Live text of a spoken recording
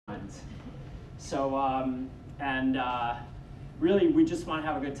So, really, we just want to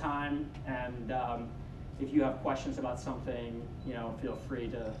have a good time. And if you have questions about something, feel free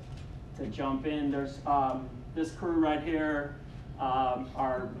to jump in. There's this crew right here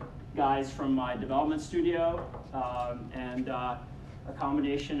are guys from my development studio, and a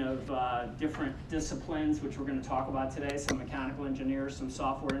combination of different disciplines, which we're going to talk about today, some mechanical engineers, some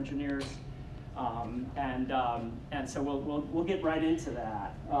software engineers, and so we'll get right into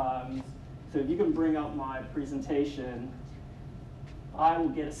that. So if you can bring up my presentation, I will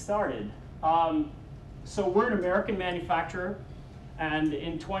get it started. So we're an American manufacturer, and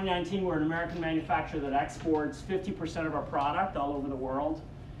in 2019 we're an American manufacturer that exports 50% of our product all over the world,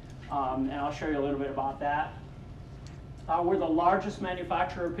 and I'll show you a little bit about that. We're the largest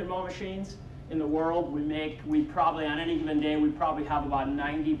manufacturer of pinball machines in the world. We probably, on any given day, we probably have about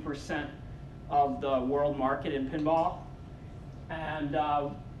 90% of the world market in pinball. And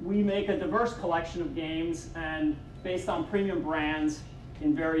we make a diverse collection of games and based on premium brands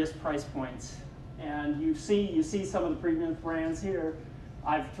in various price points. And you see some of the premium brands here.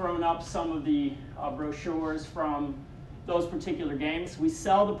 I've thrown up some of the brochures from those particular games. We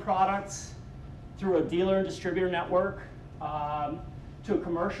sell the products through a dealer and distributor network to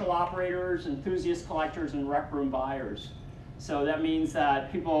commercial operators, enthusiast collectors, and rec room buyers. So that means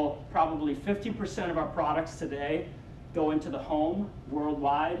that people, probably 50% of our products today go into the home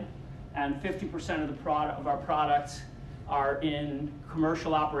worldwide, and 50% of our products are in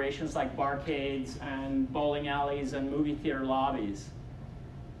commercial operations like barcades and bowling alleys and movie theater lobbies.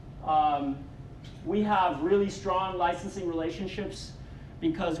 We have really strong licensing relationships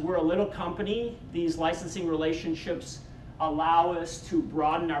because we're a little company. These licensing relationships allow us to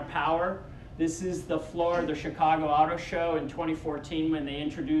broaden our power. This is the floor of the Chicago Auto Show in 2014 when they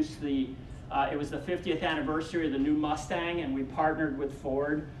introduced it was the 50th anniversary of the new Mustang, and we partnered with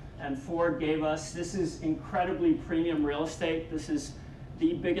Ford. And Ford gave us, this is incredibly premium real estate. This is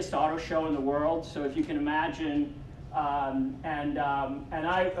the biggest auto show in the world. So if you can imagine, and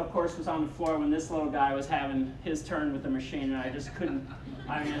I, of course, was on the floor when this little guy was having his turn with the machine, and I just couldn't,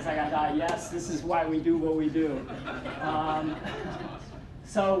 it's like I thought, yes, this is why we do what we do.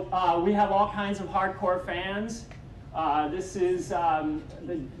 So we have all kinds of hardcore fans. This is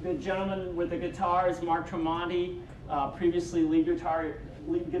the gentleman with the guitar is Mark Tremonti, previously lead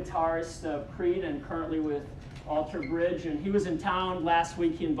guitarist of Creed and currently with Alter Bridge. And he was in town last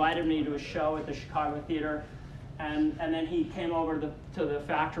week. He invited me to a show at the Chicago Theater. And then he came over to the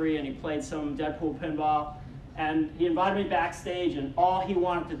factory and he played some Deadpool pinball. And he invited me backstage, and all he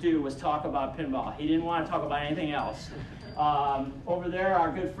wanted to do was talk about pinball. He didn't want to talk about anything else. Over there, our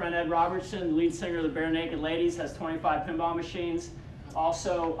good friend Ed Robertson, lead singer of the Bare Naked Ladies, has 25 pinball machines.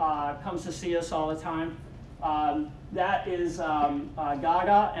 Also comes to see us all the time. That is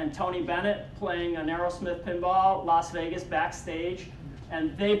Gaga and Tony Bennett playing an Aerosmith pinball, Las Vegas, backstage.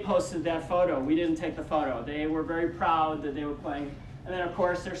 And they posted that photo. We didn't take the photo. They were very proud that they were playing. And then, of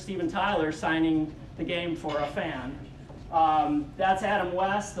course, there's Steven Tyler signing the game for a fan. That's Adam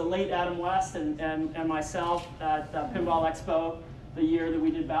West, the late Adam West, and myself at Pinball Expo the year that we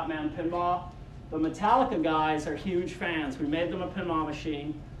did Batman Pinball. The Metallica guys are huge fans. We made them a pinball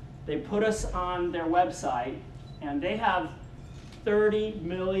machine. They put us on their website, and they have 30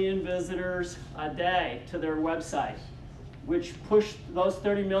 million visitors a day to their website, which pushed those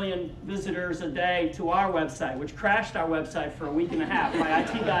 30 million visitors a day to our website, which crashed our website for a week and a half. My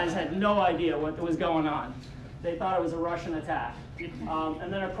IT guys had no idea what was going on. They thought it was a Russian attack.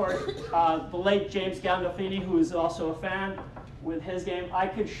 And then, of course, the late James Gandolfini, who is also a fan with his game. I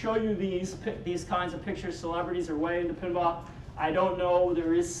could show you these kinds of pictures. Celebrities are way into pinball. I don't know,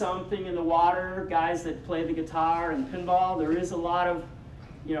 there is something in the water, guys that play the guitar and pinball. There is a lot of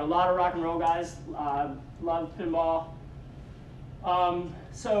rock and roll guys love pinball.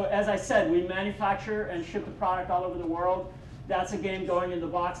 So as I said, we manufacture and ship the product all over the world. That's a game going in the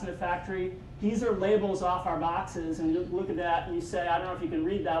box in the factory. These are labels off our boxes, and you look at that and you say, I don't know if you can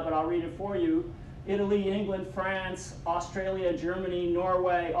read that, but I'll read it for you. Italy, England, France, Australia, Germany,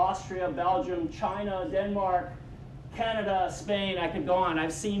 Norway, Austria, Belgium, China, Denmark, Canada, Spain, I could go on.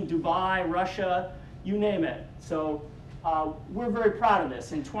 I've seen Dubai, Russia, you name it. So we're very proud of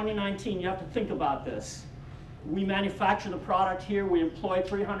this. In 2019, you have to think about this. We manufacture the product here. We employ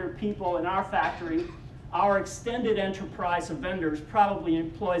 300 people in our factory. Our extended enterprise of vendors probably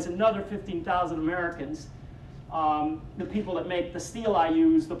employs another 15,000 Americans. The people that make the steel I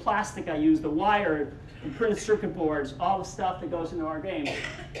use, the plastic I use, the wire, the printed circuit boards, all the stuff that goes into our game.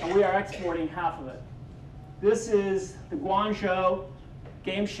 And we are exporting half of it. This is the Guangzhou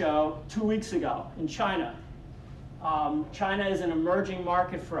game show 2 weeks ago in China. China is an emerging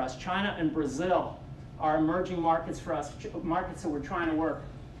market for us. China and Brazil are emerging markets for us, markets that we're trying to work.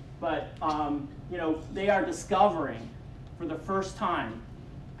 But you know, they are discovering for the first time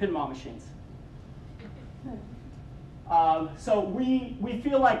pinball machines. So we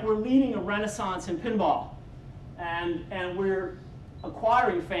feel like we're leading a renaissance in pinball, and we're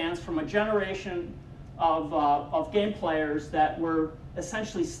acquiring fans from a generation of game players that were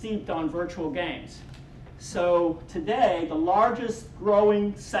essentially steeped on virtual games. So today, the largest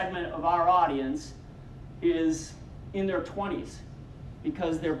growing segment of our audience is in their 20s,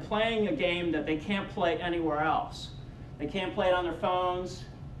 because they're playing a game that they can't play anywhere else. They can't play it on their phones,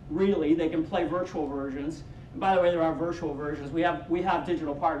 really. They can play virtual versions. And by the way, there are virtual versions. We have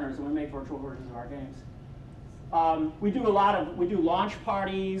digital partners, and we make virtual versions of our games. We do launch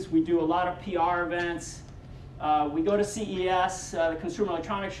parties. We do a lot of PR events. We go to CES, the Consumer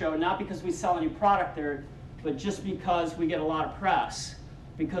Electronics Show, not because we sell any product there, but just because we get a lot of press,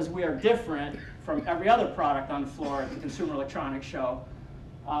 because we are different from every other product on the floor at the Consumer Electronics Show.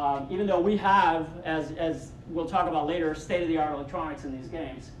 Even though we have, as we'll talk about later, state-of-the-art electronics in these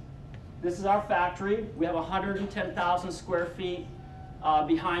games. This is our factory. We have 110,000 square feet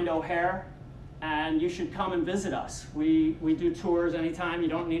behind O'Hare, and you should come and visit us. We do tours anytime. You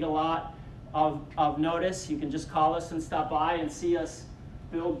don't need a lot of notice. You can just call us and stop by and see us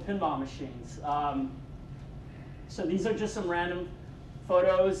build pinball machines. So these are just some random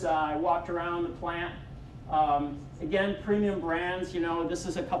photos. I walked around the plant. Again, premium brands. You know, this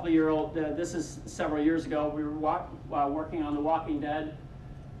is a couple of year old. This is several years ago. We were working on The Walking Dead.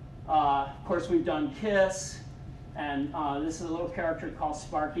 Of course, we've done Kiss, and this is a little character called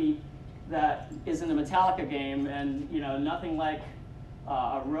Sparky that is in the Metallica game, and you know, nothing like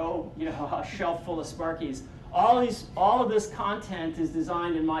a shelf full of Sparkies. All of this content is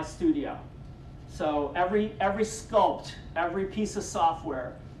designed in my studio. So every sculpt, every piece of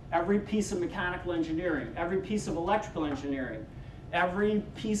software, every piece of mechanical engineering, every piece of electrical engineering, every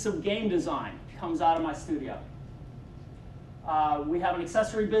piece of game design comes out of my studio. We have an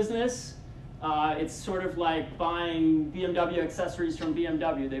accessory business. It's sort of like buying BMW accessories from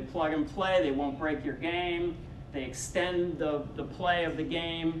BMW. They plug and play. They won't break your game. They extend the play of the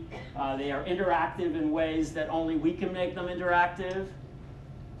game. They are interactive in ways that only we can make them interactive.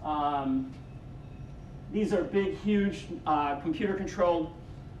 These are big, huge computer-controlled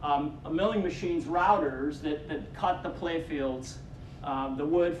milling machines, routers that cut the play fields, the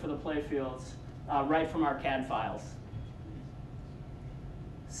wood for the play fields, right from our CAD files.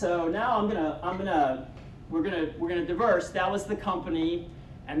 So now we're gonna diverse. That was the company,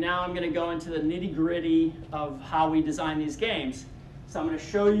 and now I'm gonna go into the nitty-gritty of how we design these games. So I'm gonna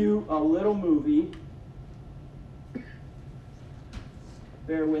show you a little movie.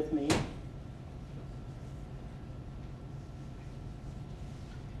 Bear with me.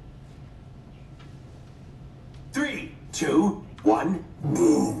 Three, two, one,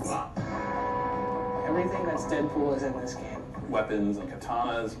 boom. Everything that's Deadpool is in this game. Weapons and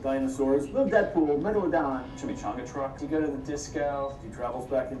katanas, dinosaurs, Little Deadpool, Megalodon, chimichanga trucks. You go to the disco, He travels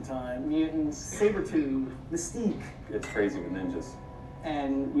back in time. mutants, Sabretooth, Mystique. It's crazy with ninjas.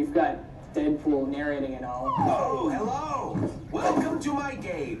 and you've got Deadpool narrating it all. Oh, hello! Welcome to my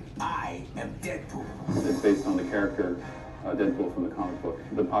game. I am Deadpool. It's based on the character Deadpool from the comic book.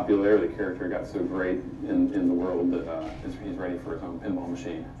 The popularity of the character got so great in the world that he's ready for his own pinball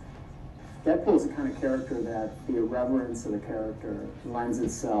machine. Deadpool is the kind of character that the irreverence of the character lends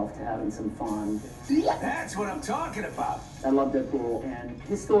itself to having some fun. That's what I'm talking about. I love Deadpool, and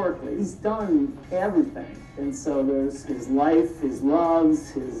historically, he's done everything. And so there's his life, his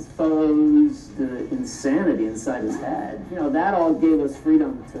loves, his foes, the insanity inside his head. You know, that all gave us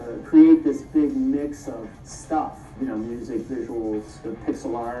freedom to create this big mix of stuff. You know, music, visuals, the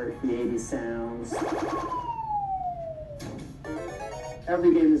pixel art, the 80s sounds.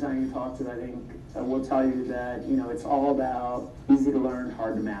 Every game designer you talk to, I think, will tell you that, you know, it's all about easy to learn,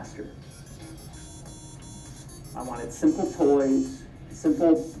 hard to master. I wanted simple toys,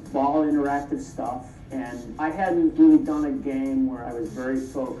 simple ball interactive stuff, and I hadn't really done a game where I was very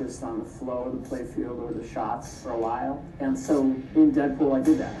focused on the flow of the playfield or the shots for a while. And so in Deadpool, I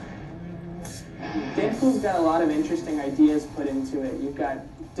did that. Deadpool's got a lot of interesting ideas put into it. You've got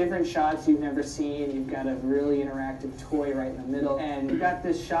different shots you've never seen. You've got a really interactive toy right in the middle. And you've got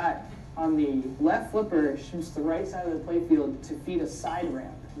this shot on the left flipper, shoots the right side of the playfield to feed a side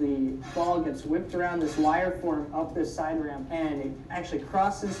ramp. The ball gets whipped around this wire form up this side ramp, and it actually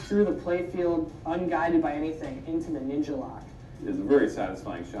crosses through the playfield unguided by anything into the ninja lock. is a very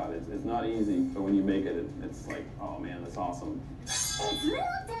satisfying shot. It's not easy, but when you make it, it's like, oh man, that's awesome. It's little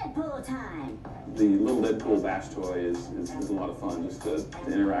Deadpool time. The little Deadpool bash toy is a lot of fun, just to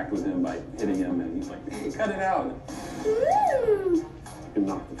interact with him by hitting him, and he's like, hey, cut it out. Woo! You can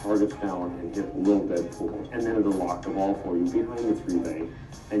knock the targets down and hit little Deadpool, and then it'll lock the ball for you behind the 3-bay,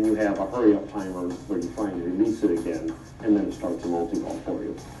 and you have a hurry-up timer where you try and release it again, and then it starts a multi-ball for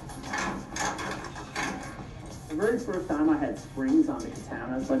you. The very first time I had springs on the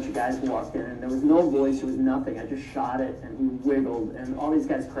katana, a bunch of guys walked in, and there was no voice, there was nothing. I just shot it, and he wiggled, and all these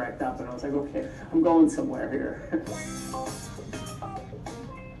guys cracked up, and I was like, okay, I'm going somewhere here.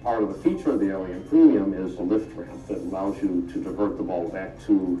 Part of the feature of the Alien Premium is a lift ramp that allows you to divert the ball back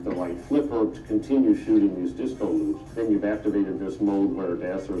to the right flipper to continue shooting these disco loops. Then you've activated this mode where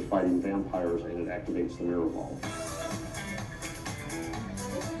Dazzler is fighting vampires, and it activates the mirror ball.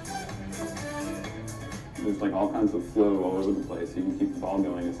 There's like all kinds of flow all over the place. You can keep the ball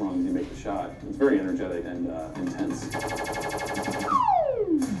going as long as you make the shot. It's very energetic and intense.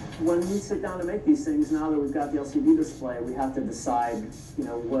 When we sit down to make these things, now that we've got the LCD display, we have to decide, you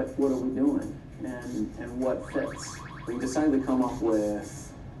know, what are we doing and what fits. We decided to come up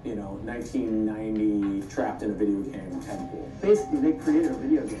with, you know, 1990 trapped in a video game Deadpool. Basically, they created a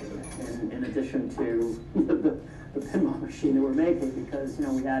video game in addition to the pinball machine that we're making, because, you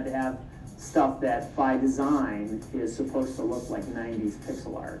know, we had to have stuff that by design is supposed to look like 90s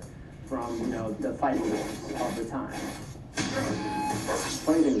pixel art from, you know, the fighting games of the time.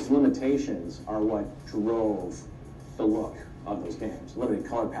 Funny thing is, limitations are what drove the look of those games. Limited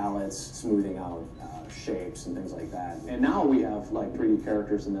color palettes, smoothing out shapes and things like that. And now we have like 3D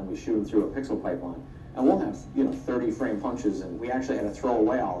characters, and then we shoot them through a pixel pipeline. And we'll have, you know, 30 frame punches, and we actually had to throw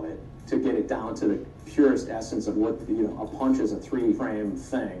away all of it to get it down to the purest essence of what, you know, a punch is a 3-frame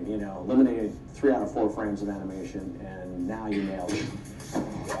thing, you know, eliminated 3 out of 4 frames of animation, and now you nailed it.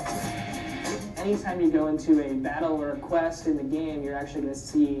 Anytime you go into a battle or a quest in the game, you're actually going to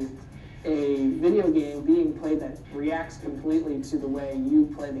see a video game being played that reacts completely to the way you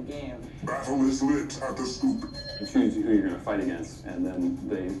play the game. Battle is lit at the scoop. You choose who you're going to fight against, and then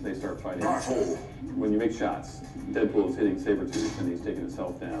they start fighting. Battle. When you make shots, Deadpool is hitting Sabretooth, and he's taking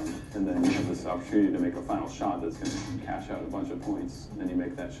himself down. And then you have this opportunity to make a final shot that's going to cash out a bunch of points. And you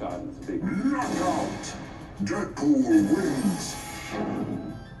make that shot, and it's a big Knockout. Deadpool wins.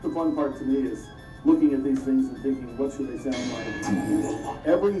 The fun part to me is looking at these things and thinking, what should they sound like?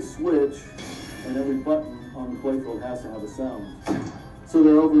 Every switch and every button on the playfield has to have a sound. So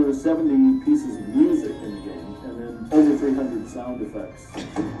there are over 70 pieces of music in the game, and then over 300 sound effects,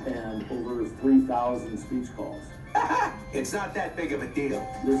 and over 3,000 speech calls. It's not that big of a deal.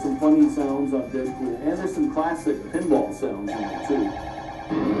 There's some funny sounds on Deadpool, and there's some classic pinball sounds in it too.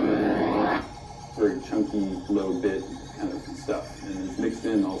 very chunky, low bit kind of stuff. And it's mixed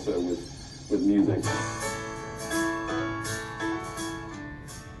in also with music.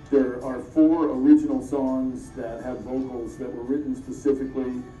 There are 4 original songs that have vocals that were written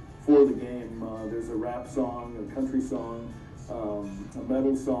specifically for the game. There's a rap song, a country song, a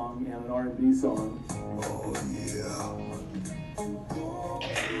metal song, and an R&B song. Oh yeah.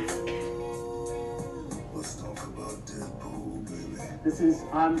 Let's talk about Deadpool, baby.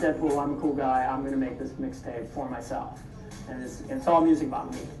 I'm Deadpool, I'm a cool guy, I'm gonna make this mixtape for myself. And it's all music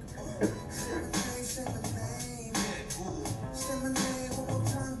about me.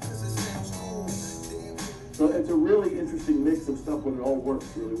 So it's a really interesting mix of stuff, but it all works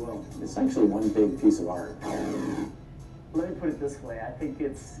really well. It's actually one big piece of art. Let me put it this way, I think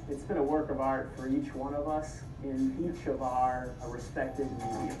it's been a work of art for each one of us in each of our respective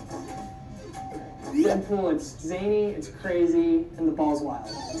mediums. Deadpool, it's zany, it's crazy, and the ball's wild.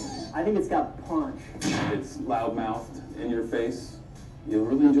 I think it's got punch. It's loud-mouthed, in your face. You'll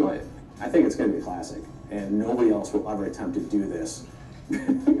really enjoy it. I think it's going to be a classic, and nobody else will ever attempt to do this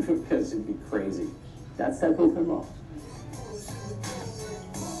because it'd be crazy. That's Deadpool Pinball.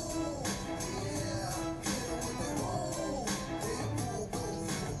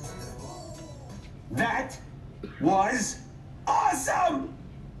 That was awesome!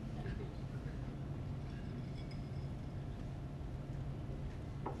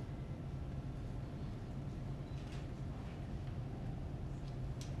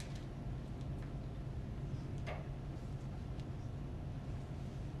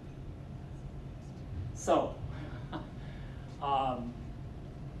 So,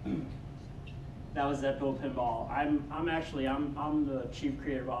 that was Deadpool Pinball. I'm the chief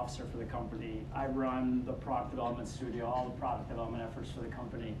creative officer for the company. I run the product development studio. All the product development efforts for the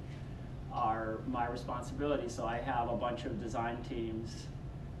company are my responsibility. So I have a bunch of design teams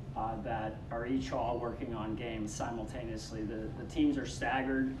that are each all working on games simultaneously. The teams are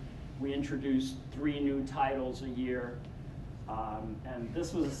staggered. We introduced 3 new titles a year. And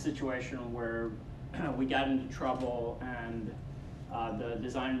this was a situation where we got into trouble, and the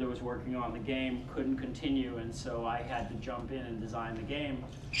designer that was working on the game couldn't continue, and so I had to jump in and design the game.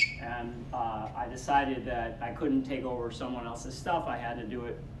 And I decided that I couldn't take over someone else's stuff. I had to do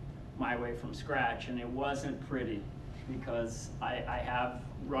it my way from scratch, and it wasn't pretty because I have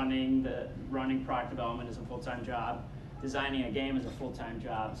running product development as a full-time job, designing a game is a full-time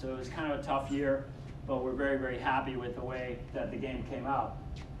job. So it was kind of a tough year, but we're very, very happy with the way that the game came out.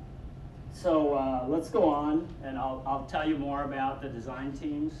 So let's go on, and I'll tell you more about the design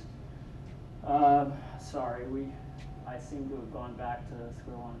teams. Sorry, I seem to have gone back to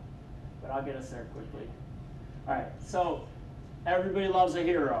square one, but I'll get us there quickly. All right, so everybody loves a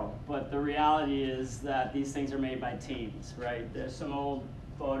hero, but the reality is that these things are made by teams, right? There's some old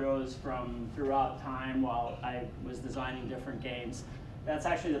photos from throughout time while I was designing different games. That's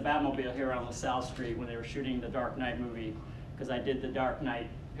actually the Batmobile here on LaSalle Street when they were shooting the Dark Knight movie, because I did the Dark Knight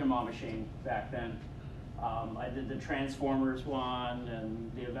pinball machine back then. I did the Transformers one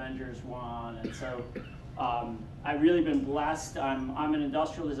and the Avengers one, and so I've really been blessed. I'm an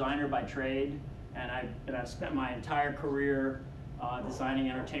industrial designer by trade, and I've spent my entire career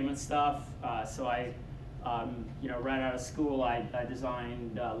designing entertainment stuff. So I, right out of school, I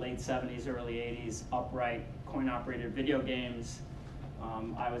designed late 70s, early 80s upright coin-operated video games.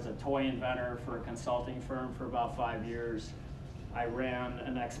 I was a toy inventor for a consulting firm for about 5 years. I ran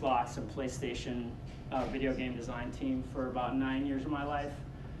an Xbox and PlayStation video game design team for about 9 years of my life.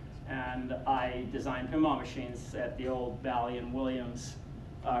 And I designed pinball machines at the old Valley and Williams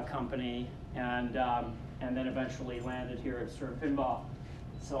company, and then eventually landed here at Stern Pinball.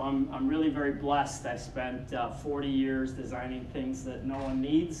 So I'm really very blessed. I've spent 40 years designing things that no one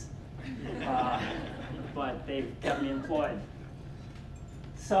needs, but they've kept me employed.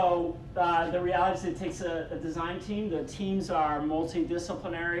 So the reality is it takes a design team. The teams are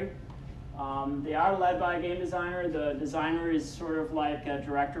multidisciplinary. They are led by a game designer. The designer is sort of like a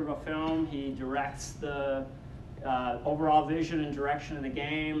director of a film. He directs the overall vision and direction of the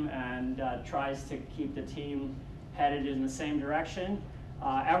game and tries to keep the team headed in the same direction.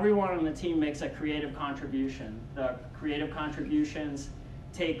 Everyone on the team makes a creative contribution. The creative contributions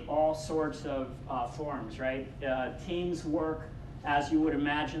take all sorts of forms, right? Teams work as you would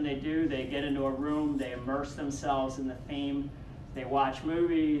imagine they do. They get into a room, they immerse themselves in the theme, they watch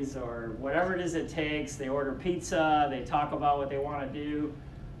movies or whatever it is it takes, they order pizza, they talk about what they want to do,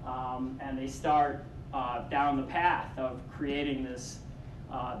 and they start down the path of creating this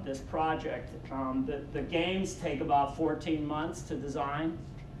project. The games take about 14 months to design,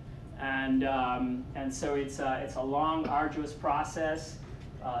 and so it's a long, arduous process.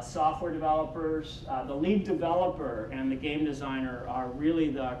 Software developers, the lead developer and the game designer are really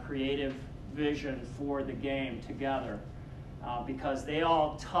the creative vision for the game together, because they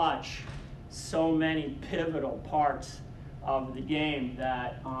all touch so many pivotal parts of the game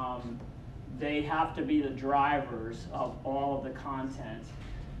that they have to be the drivers of all of the content.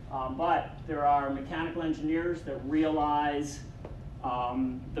 But there are mechanical engineers that realize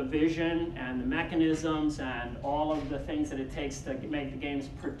the vision and the mechanisms and all of the things that it takes to make the games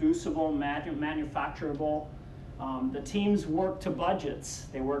producible, manufacturable. The teams work to budgets.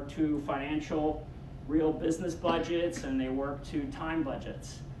 They work to financial, real business budgets, and they work to time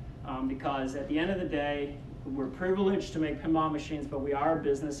budgets. Because at the end of the day, we're privileged to make pinball machines, but we are a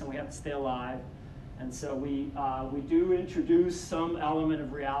business and we have to stay alive. And so we do introduce some element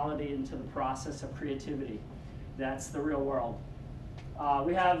of reality into the process of creativity. That's the real world.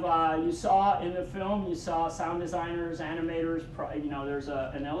 We have, you saw in the film, you saw sound designers, animators, there's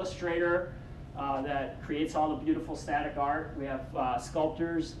an illustrator that creates all the beautiful static art. We have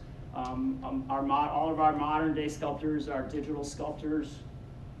sculptors. All of our modern day sculptors are digital sculptors,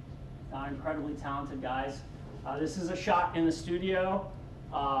 incredibly talented guys. This is a shot in the studio.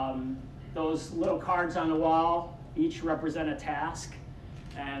 Those little cards on the wall each represent a task.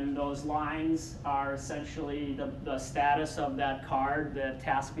 And those lines are essentially the status of that card, the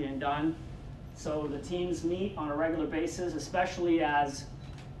task being done. So the teams meet on a regular basis, especially as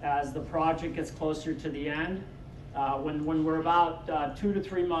the project gets closer to the end. When we're about 2 to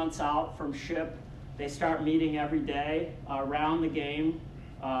 3 months out from ship, they start meeting every day around the game.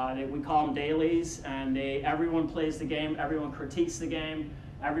 We call them dailies, and everyone plays the game, everyone critiques the game.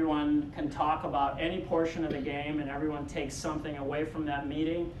 Everyone can talk about any portion of the game, and everyone takes something away from that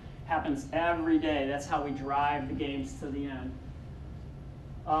meeting. Happens every day. That's how we drive the games to the end.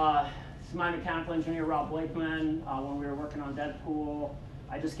 This is my mechanical engineer, Rob Blakeman. When we were working on Deadpool,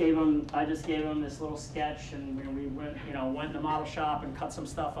 I just gave him this little sketch, and we went in the model shop and cut some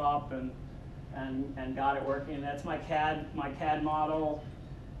stuff up and got it working. And that's my CAD model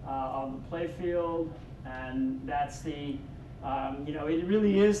of the playfield, and that's the it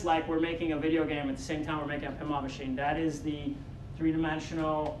really is like we're making a video game at the same time we're making a pinball machine. That is the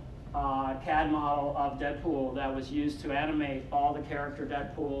three-dimensional CAD model of Deadpool that was used to animate all the character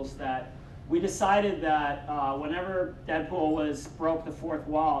Deadpools. That we decided that whenever Deadpool broke the fourth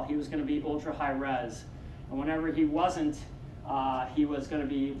wall, he was going to be ultra high res, and whenever he wasn't, he was going to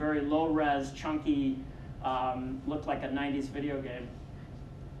be very low res, chunky, looked like a 90s video game.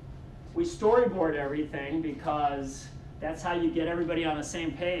 We storyboard everything because that's how you get everybody on the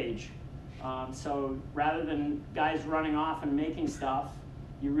same page. So rather than guys running off and making stuff,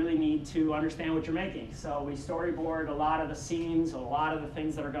 you really need to understand what you're making. So we storyboard a lot of the scenes, a lot of the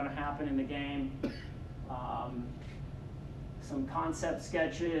things that are going to happen in the game. Some concept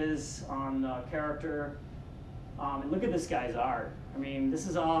sketches on the character. And look at this guy's art. I mean, this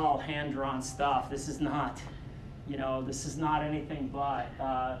is all hand-drawn stuff. This is not, this is not anything but.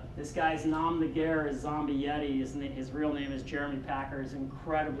 This guy's Nam Nagare is Zombie Yeti. His real name is Jeremy Packer. He's an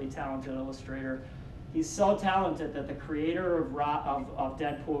incredibly talented illustrator. He's so talented that the creator of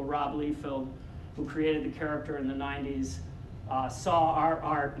Deadpool, Rob Liefeld, who created the character in the 90s, saw our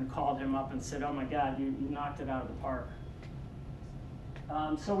art and called him up and said, "Oh my God, you knocked it out of the park."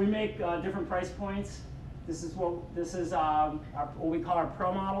 So we make different price points. This is what we call our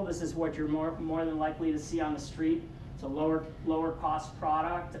pro model. This is what you're more than likely to see on the street. It's a lower cost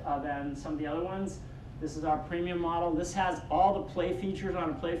product than some of the other ones. This is our premium model. This has all the play features on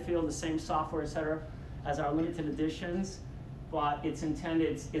a play field, the same software, etc., as our limited editions, but it's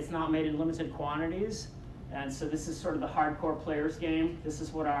not made in limited quantities. And so this is sort of the hardcore player's game. This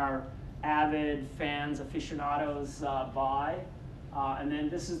is what our avid fans, aficionados buy. And then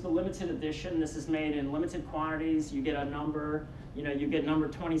this is the limited edition. This is made in limited quantities. You get a number, you get number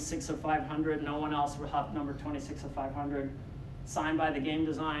 26 of 500. No one else will have number 26 of 500. Signed by the game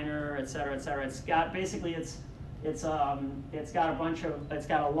designer, et cetera, et cetera. It's got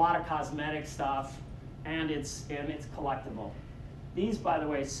a lot of cosmetic stuff, and it's collectible. These, by the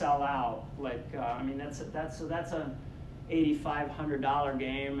way, sell out. That's an $8,500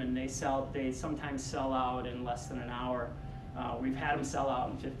 game, and they sometimes sell out in less than an hour. We've had them sell out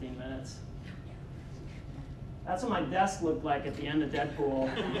in 15 minutes. That's what my desk looked like at the end of Deadpool.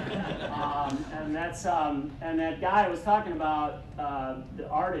 And that guy I was talking about, the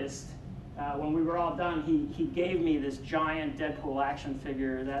artist, when we were all done, he gave me this giant Deadpool action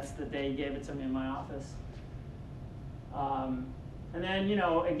figure. That's the day he gave it to me in my office. And then,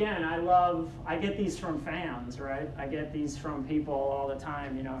 again, I get these from fans, right? I get these from people all the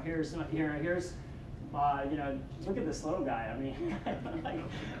time. Here's look at this little guy. I mean,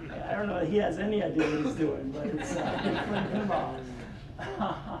 I don't know if he has any idea what he's doing, but it's pinball.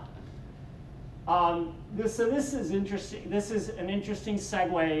 So this is interesting. This is an interesting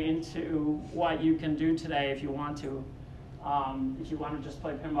segue into what you can do today if you want to. If you want to just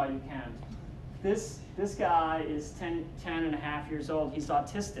play pinball, you can. This guy is 10 and a half years old. He's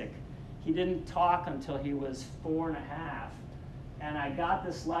autistic. He didn't talk until he was 4 and a half. And I got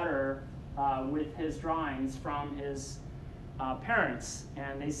this letter with his drawings from his parents,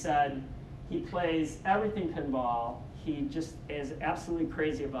 and they said he plays everything pinball. He just is absolutely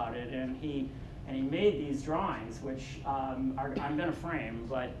crazy about it, and he made these drawings, which I'm going to frame.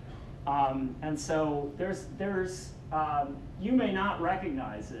 But and so there's you may not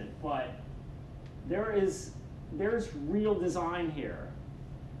recognize it, but there's real design here.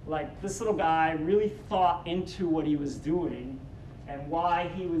 Like, this little guy really thought into what he was doing and why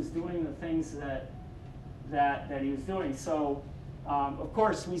he was doing the things that he was doing. So, of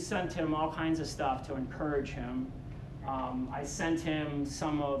course, we sent him all kinds of stuff to encourage him. I sent him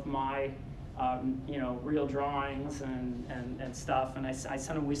some of my, real drawings and stuff, and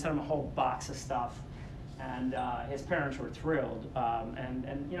we sent him a whole box of stuff, and his parents were thrilled.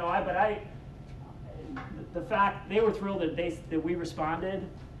 The fact they were thrilled that we responded.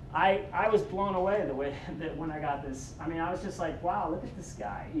 I was blown away the way that when I got this. I mean, I was just like, wow, look at this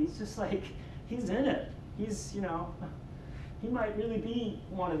guy. He's just like, he's in it. He's, he might really be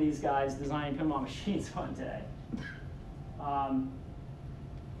one of these guys designing pinball machines one day. All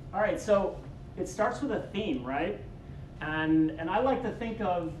right, so it starts with a theme, right? And I like to think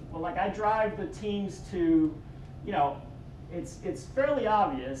of, well, like I drive the teams to, it's fairly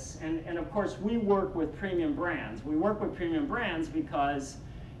obvious, and of course we work with premium brands. We work with premium brands because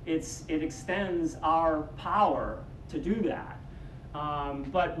it extends our power to do that.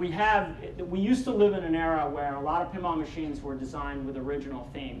 But we used to live in an era where a lot of pinball machines were designed with original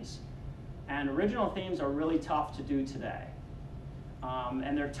themes. And original themes are really tough to do today.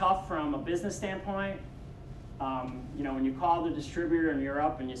 And they're tough from a business standpoint. You know, when you call the distributor in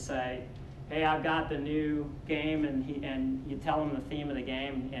Europe and you say, hey, I've got the new game, and you tell him the theme of the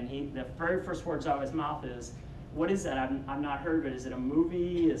game, and the very first words out of his mouth is, what is that? I've not heard of it. Is it a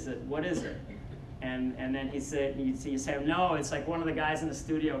movie? What is it? And then you say, no, it's like one of the guys in the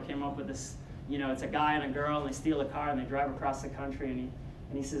studio came up with this, you know, it's a guy and a girl, and they steal a car, and they drive across the country, and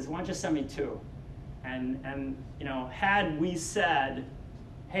he says, why don't you send me 2? And you know, had we said,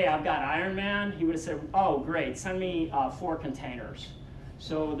 hey, I've got Iron Man, he would have said, oh, great, send me 4 containers.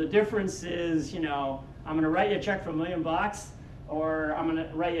 So the difference is, you know, I'm going to write you a check for $1 million, or I'm going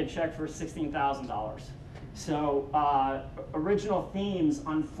to write you a check for $16,000. So original themes,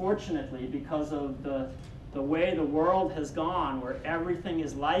 unfortunately, because of the way the world has gone, where everything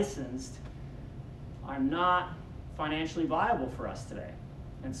is licensed, are not financially viable for us today.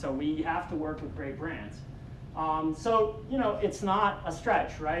 And so we have to work with great brands. So, you know, it's not a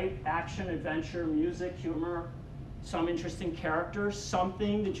stretch, right? Action, adventure, music, humor, some interesting characters,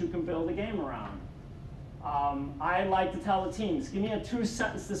 something that you can build a game around. I like to tell the teams, give me a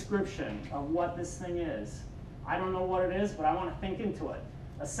 2-sentence description of what this thing is. I don't know what it is, but I want to think into it.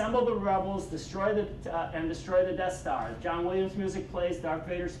 Assemble the rebels, destroy the Death Star. John Williams music plays, Darth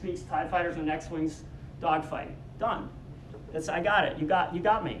Vader speaks, TIE fighters and X-Wings dogfight. Done. I got it. You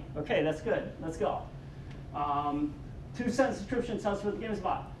got me. Okay, that's good. Let's go. 2-sentence description tells us what the game is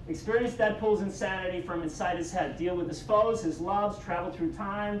about. Experience Deadpool's insanity from inside his head. Deal with his foes, his loves, travel through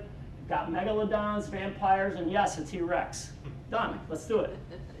time. Got megalodons, vampires, and yes, a T-Rex. Done. Let's do it.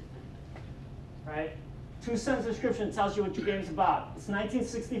 Right? 2-sentence description tells you what your game's about. It's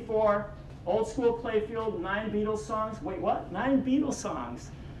 1964, old school playfield, 9 Beatles songs. Wait, what? 9 Beatles songs?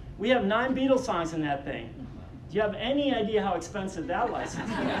 We have 9 Beatles songs in that thing. Do you have any idea how expensive that license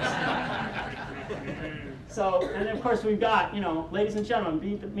is? So, and then of course we've got, you know, ladies and gentlemen,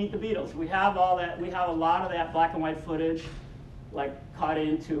 meet the Beatles. We have all that. We have a lot of that black and white footage, like cut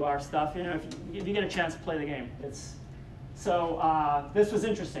into our stuff. You know, if you get a chance to play the game, this was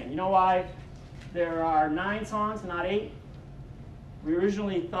interesting. You know why there are 9 songs, not 8? We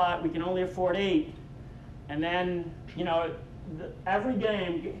originally thought we can only afford 8, and then, you know, every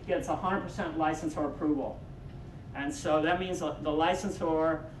game gets 100% licensor approval. And so that means the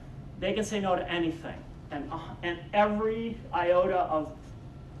licensor, they can say no to anything. And every iota of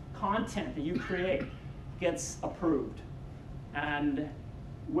content that you create gets approved. And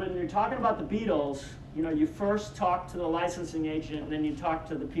when you're talking about the Beatles, you know, you first talk to the licensing agent, and then you talk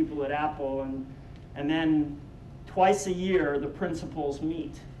to the people at Apple, and then twice a year the principals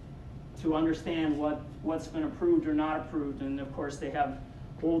meet to understand what's been approved or not approved. And of course they have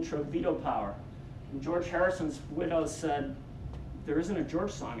ultra veto power. And George Harrison's widow said, there isn't a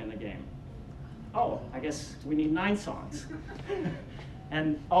George song in the game. Oh, I guess we need 9 songs.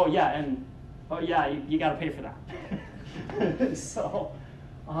 And you got to pay for that. So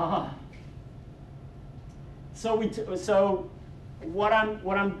where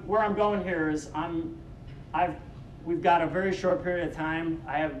I'm going here is we've got a very short period of time.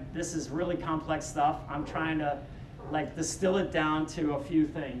 This is really complex stuff. I'm trying to like distill it down to a few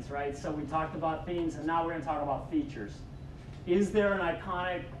things, right? So we talked about themes, and now we're going to talk about features. Is there an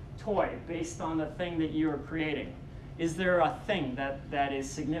iconic toy based on the thing that you're creating? Is there a thing that is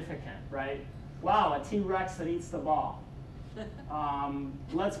significant, right? Wow, a T-Rex that eats the ball.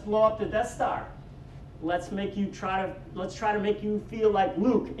 Let's blow up the Death Star. Let's try to make you feel like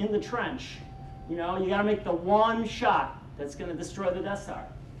Luke in the trench. You know, you got to make the one shot that's going to destroy the Death Star.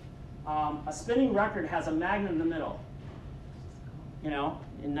 A spinning record has a magnet in the middle. You know,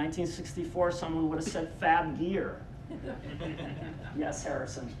 in 1964, someone would have said Fab Gear. Yes,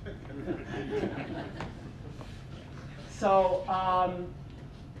 Harrison. So,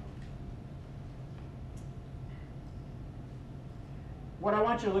 what I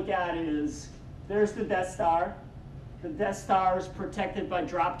want you to look at is, there's the Death Star. The Death Star is protected by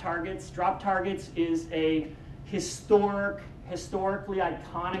drop targets. Drop targets is a historically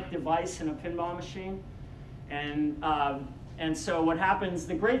iconic device in a pinball machine. And so what happens,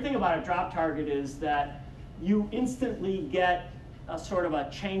 the great thing about a drop target is that you instantly get a sort of a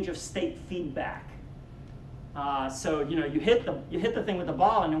change of state feedback. So you know, you hit the thing with the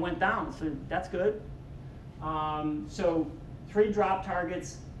ball and it went down, so that's good. So 3 drop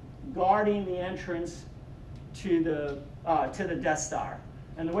targets guarding the entrance to the Death Star.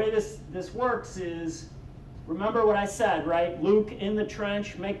 And the way this works is, remember what I said, right? Luke in the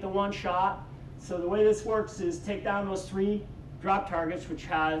trench, make the one shot. So the way this works is take down those 3 drop targets which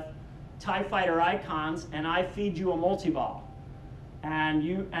have TIE fighter icons, and I feed you a multi-ball.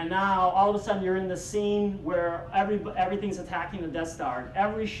 And now all of a sudden you're in the scene where everything's attacking the Death Star.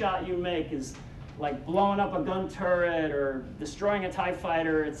 Every shot you make is like blowing up a gun turret or destroying a TIE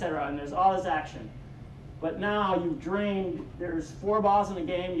fighter, etc. And there's all this action. But now you've drained, there's 4 balls in the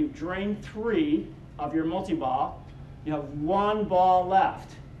game, you've drained 3 of your multi-ball. You have 1 ball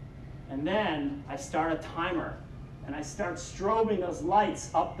left. And then I start a timer. And I start strobing those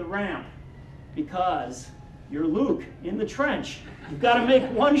lights up the ramp because you're Luke in the trench. You've got to make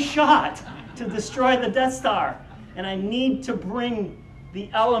 1 shot to destroy the Death Star. And I need to bring the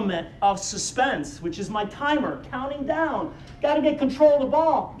element of suspense, which is my timer, counting down. Got to get control of the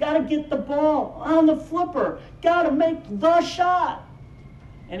ball. Got to get the ball on the flipper. Got to make the shot.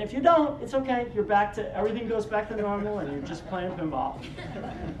 And if you don't, it's okay. You're back to, everything goes back to normal and you're just playing pinball.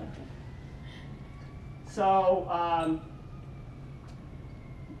 So,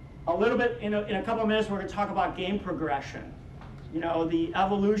 a little bit, in a couple of minutes, we're going to talk about game progression. You know, the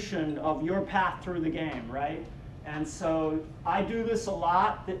evolution of your path through the game, right? And so I do this a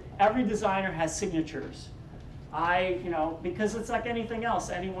lot. That every designer has signatures. Because it's like anything else,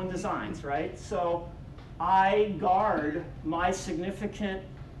 anyone designs, right? So I guard my significant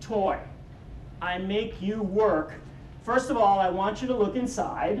toy. I make you work. First of all, I want you to look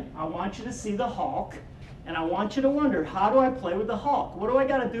inside. I want you to see the Hulk. And I want you to wonder, how do I play with the Hulk? What do I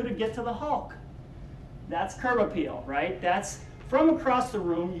got to do to get to the Hulk? That's curb appeal, right? That's from across the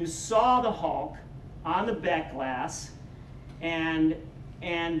room, you saw the Hulk on the back glass, and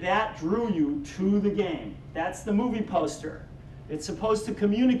that drew you to the game. That's the movie poster. It's supposed to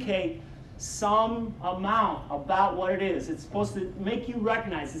communicate some amount about what it is. It's supposed to make you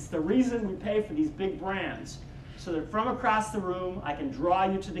recognize it's the reason we pay for these big brands. So that from across the room, I can draw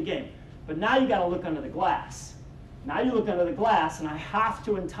you to the game. But now you got to look under the glass. Now you look under the glass, and I have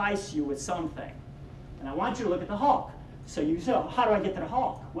to entice you with something. And I want you to look at the Hulk. So you say, how do I get to the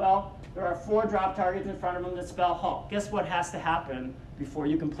Hulk? Well, there are 4 drop targets in front of them that spell Hulk. Guess what has to happen before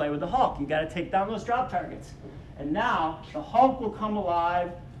you can play with the Hulk? You got to take down those drop targets. And now the Hulk will come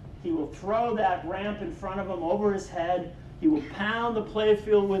alive. He will throw that ramp in front of him over his head. He will pound the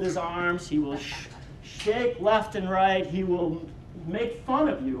playfield with his arms. He will shake left and right. He will make fun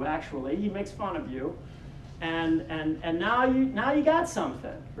of you, actually. He makes fun of you. And now you got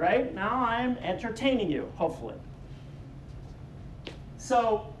something, right? Now I'm entertaining you, hopefully.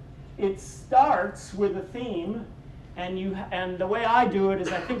 So it starts with a theme, and the way I do it is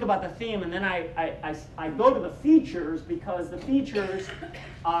I think about the theme, and then I go to the features, because the features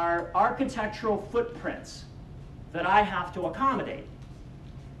are architectural footprints that I have to accommodate.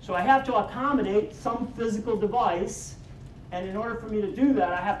 So I have to accommodate some physical device. And in order for me to do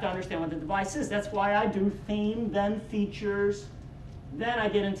that, I have to understand what the device is. That's why I do theme, then features, then I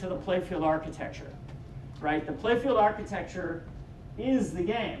get into the playfield architecture, right? The playfield architecture is the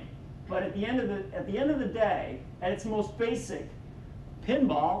game. But at the end of the day, at its most basic,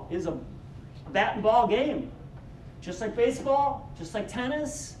 pinball is a bat and ball game. Just like baseball, just like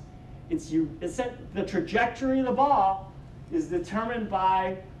tennis, the trajectory of the ball is determined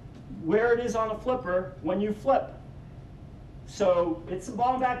by where it is on the flipper when you flip. So it's a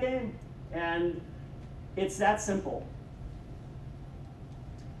ball and bat game, and it's that simple.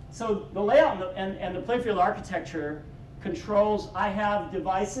 So the layout and the playfield architecture controls, I have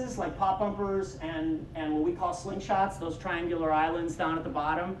devices like pop bumpers and what we call slingshots, those triangular islands down at the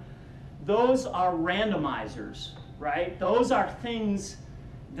bottom. Those are randomizers, right? Those are things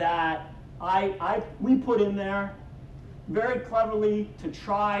that we put in there very cleverly to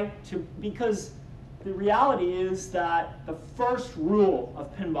try to, because the reality is that the first rule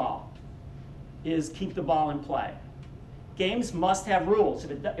of pinball is keep the ball in play. Games must have rules.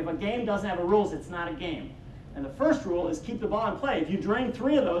 If a game doesn't have rules, it's not a game. And the first rule is keep the ball in play. If you drain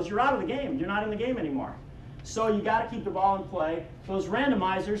 3 of those, you're out of the game. You're not in the game anymore. So you got to keep the ball in play. Those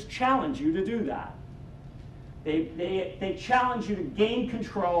randomizers challenge you to do that. They challenge you to gain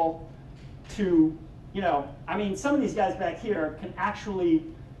control, to, some of these guys back here can actually,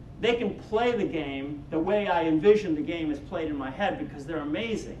 they can play the game the way I envision the game is played in my head, because they're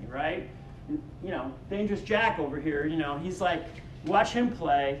amazing, right? Dangerous Jack over here, he's like, watch him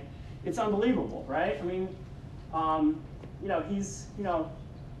play. It's unbelievable, right? I mean, he's,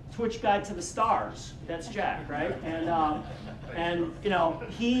 Twitch guide to the stars. That's Jack, right?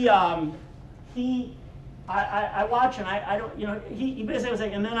 I watch, and I don't, he basically was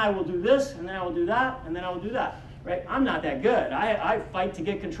like, and then I will do this, and then I will do that, and then I will do that, right? I'm not that good. I fight to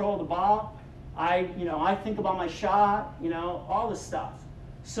get control of the ball. I think about my shot, all this stuff.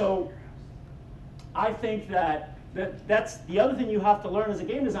 So I think that that's the other thing you have to learn as a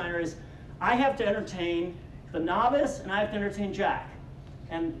game designer is I have to entertain the novice and I have to entertain Jack.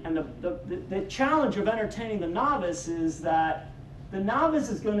 And the challenge of entertaining the novice is that the novice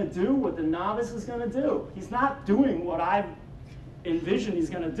is going to do what the novice is going to do. He's not doing what I've envisioned he's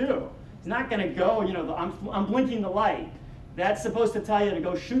going to do. He's not going to go, you know, I'm blinking the light. That's supposed to tell you to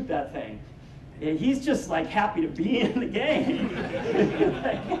go shoot that thing. And he's just like happy to be in the game.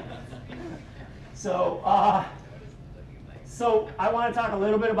 So, so I want to talk a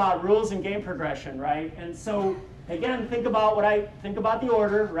little bit about rules and game progression, right? And so again, think about the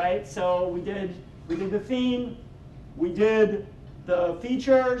order, right? So we did the theme, we did the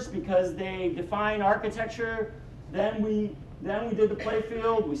features because they define architecture. Then we did the play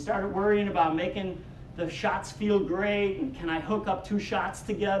field. We started worrying about making the shots feel great, and can I hook up two shots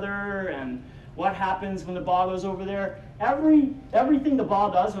together, and what happens when the ball goes over there. Everything the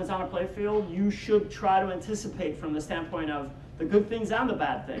ball does when it's on a play field, you should try to anticipate from the standpoint of the good things and the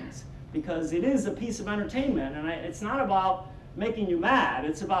bad things, because it is a piece of entertainment, and it's not about making you mad,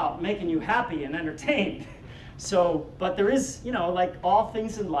 it's about making you happy and entertained. So, but there is, you know, like all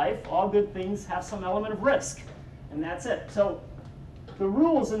things in life, all good things have some element of risk, and that's it. So the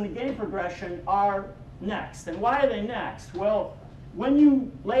rules in the game progression are next. And why are they next? Well, when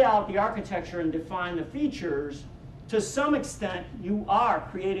you lay out the architecture and define the features, to some extent, you are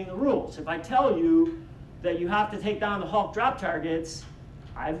creating the rules. If I tell you that you have to take down the Hulk drop targets,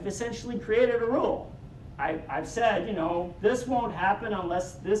 I've essentially created a rule. I've said, you know, this won't happen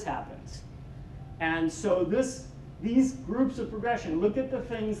unless this happens. And so these groups of progression, look at the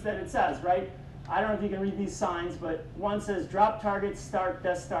things that it says, right? I don't know if you can read these signs, but one says drop target, start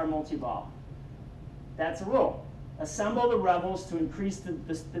Death Star multi-ball. That's a rule. Assemble the rebels to increase the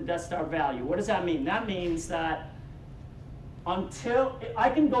Death Star value. What does that mean? That means that until,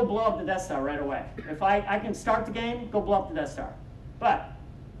 I can go blow up the Death Star right away. If I can start the game, go blow up the Death Star. But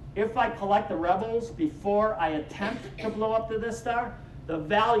if I collect the rebels before I attempt to blow up the Death Star, the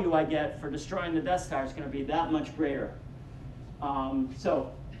value I get for destroying the Death Star is going to be that much greater.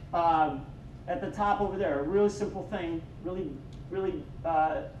 At the top over there, a really simple thing, really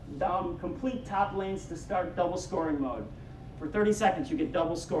dumb, complete top lanes to start double scoring mode. For 30 seconds, you get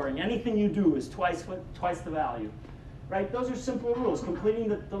double scoring. Anything you do is twice the value. Right? Those are simple rules. Completing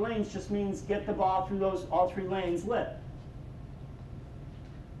the lanes just means get the ball through all three lanes lit.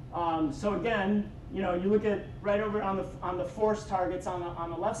 So again, you know, you look at right over on the force targets on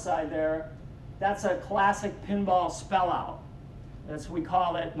the left side there. That's a classic pinball spell out. That's what we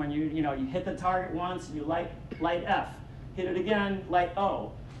call it when you hit the target once, you light F. Hit it again, light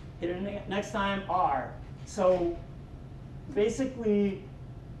O. Hit it next time, R. So basically,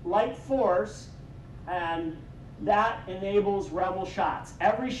 light force, and that enables rebel shots.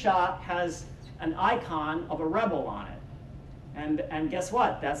 Every shot has an icon of a rebel on it. And guess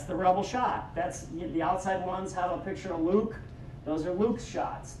what? That's the rebel shot. That's the outside ones have a picture of Luke. Those are Luke's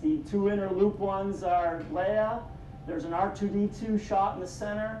shots. The two inner loop ones are Leia. There's an R2-D2 shot in the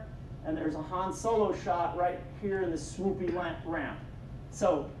center, and there's a Han Solo shot right here in the swoopy ramp.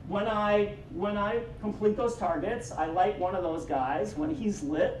 So when I complete those targets, I light one of those guys. When he's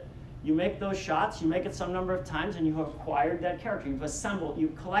lit, you make those shots, you make it some number of times, and you have acquired that character. You've assembled,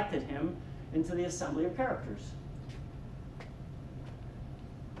 you've collected him into the assembly of characters.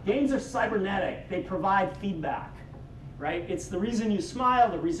 Games are cybernetic. They provide feedback, right? It's the reason you smile,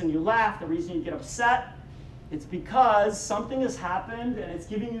 the reason you laugh, the reason you get upset. It's because something has happened and it's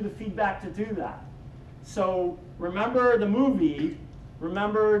giving you the feedback to do that. So remember the movie,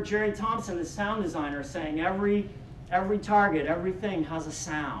 remember Jerry Thompson, the sound designer, saying every target, everything has a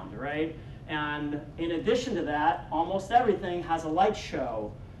sound, right? And in addition to that, almost everything has a light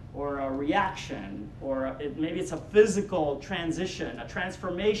show or a reaction, or maybe it's a physical transition, a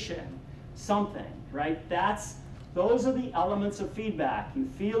transformation, something, right? Those are the elements of feedback. You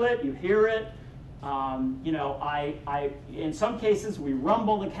feel it, you hear it. You know, in some cases, we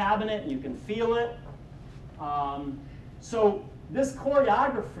rumble the cabinet and you can feel it. So this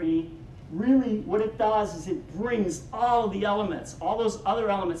choreography, really what it does is it brings all the elements, all those other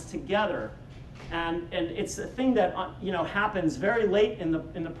elements together. And it's a thing that happens very late in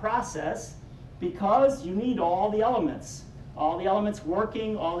the process, because you need all the elements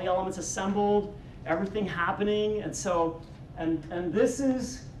working, all the elements assembled, everything happening. And so, and this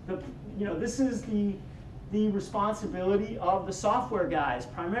is the responsibility of the software guys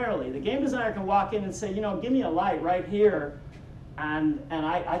primarily. The game designer can walk in and say, give me a light right here, and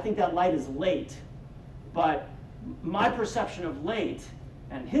I think that light is late. But my perception of late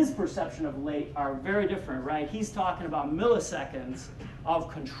and his perception of late are very different, right? He's talking about milliseconds of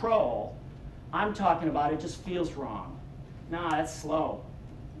control, I'm talking about it just feels wrong. Nah, that's slow,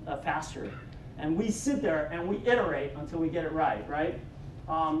 faster. And we sit there and we iterate until we get it right, right?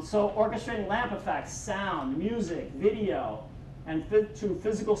 So orchestrating lamp effects, sound, music, video, and to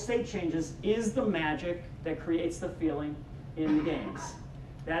physical state changes is the magic that creates the feeling in the games.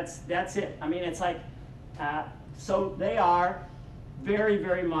 That's it. I mean, it's like, so they are very,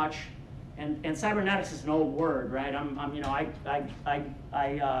 very much, and cybernetics is an old word, right?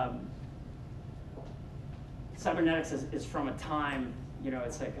 Cybernetics is from a time,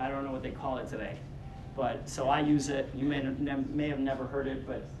 it's like, I don't know what they call it today. But, so I use it. You may have never heard it,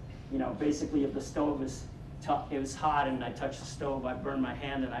 but, basically if the stove is, it was hot and I touched the stove, I burned my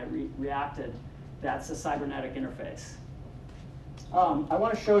hand and I reacted. That's a cybernetic interface. I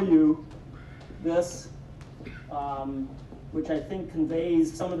want to show you this, which I think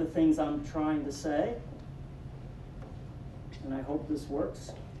conveys some of the things I'm trying to say. And I hope this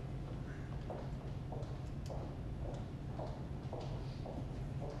works.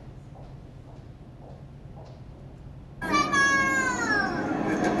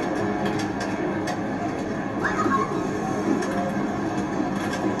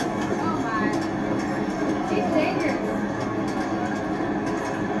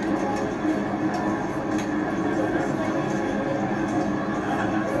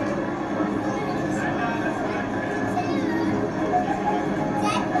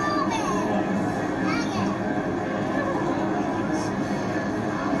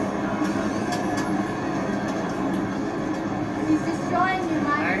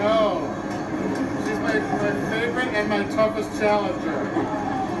 My toughest challenger.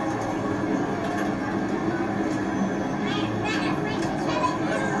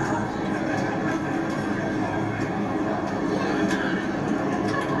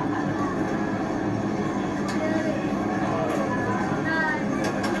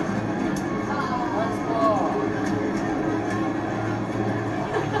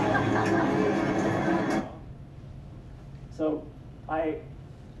 So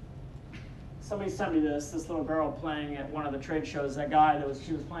somebody sent me this little girl playing at one of the trade shows. That guy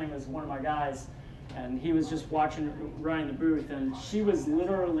she was playing was one of my guys, and he was just running the booth, and she was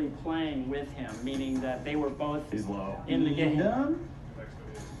literally playing with him, meaning that they were both in the game.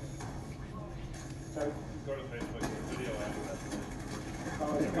 Sorry? Go to Facebook video after that.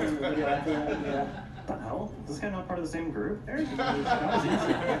 Oh, it's playing the video after that, yeah. What the hell? Is this guy not part of the same group? There you go. There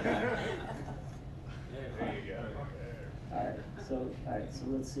you go. All right, so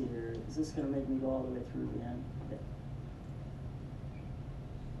let's see here. Is this going to make me go all the way through the end? Okay.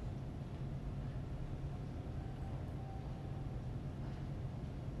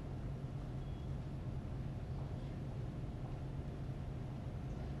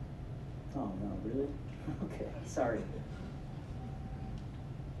 Oh, no, really? Okay, sorry.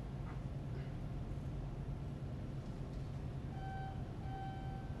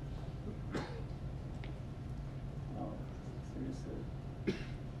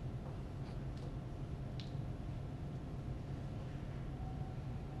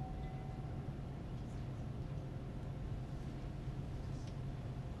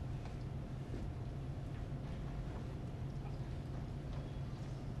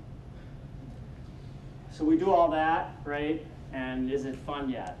 So we do all that, right? And is it fun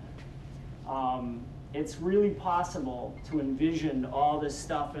yet? It's really possible to envision all this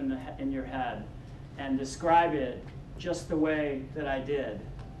stuff in your head and describe it just the way that I did.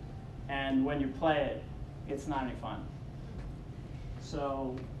 And when you play it, it's not any fun.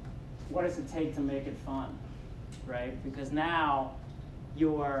 So what does it take to make it fun, right? Because now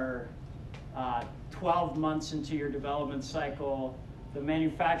you're 12 months into your development cycle, the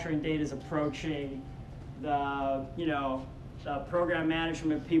manufacturing date is approaching, the program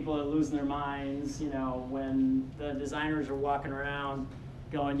management people are losing their minds, when the designers are walking around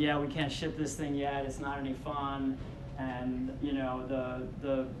going, yeah, we can't ship this thing yet, it's not any fun, and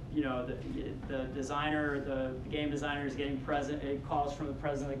the designer, the game designer is getting calls from the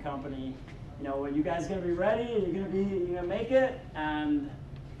president of the company, are you guys gonna be ready? Are you gonna make it? And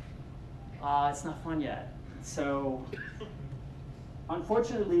it's not fun yet. So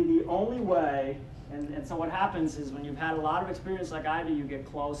unfortunately, the only way, and so what happens is when you've had a lot of experience like I do, you get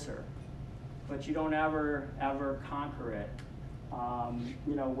closer, but you don't ever conquer it,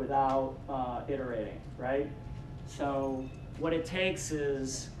 without iterating, right? So what it takes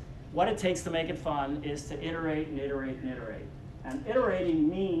to make it fun is to iterate and iterate and iterate. And iterating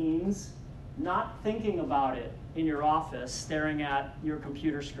means not thinking about it in your office, staring at your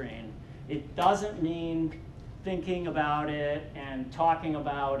computer screen. It doesn't mean thinking about it and talking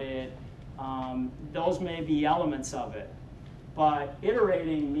about it. Those may be elements of it. But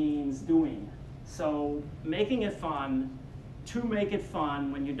iterating means doing. So making it fun, to make it fun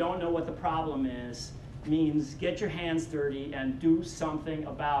when you don't know what the problem is, means get your hands dirty and do something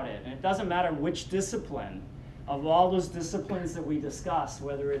about it. And it doesn't matter which discipline. Of all those disciplines that we discussed,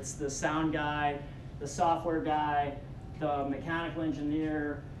 whether it's the sound guy, the software guy, the mechanical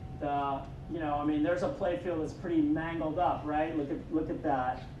engineer, I mean, there's a playfield that's pretty mangled up, right? Look at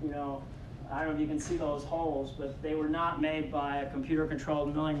that. I don't know if you can see those holes, but they were not made by a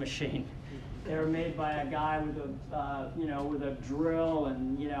computer-controlled milling machine. They were made by a guy with a drill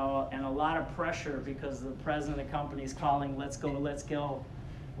and a lot of pressure because the president of the company is calling, let's go,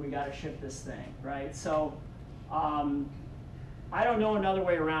 we got to ship this thing, right? So I don't know another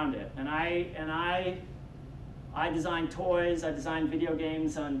way around it, and I design toys, I design video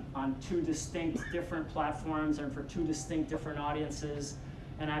games on two distinct different platforms and for two distinct different audiences,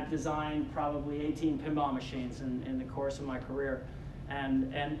 and I've designed probably 18 pinball machines in the course of my career.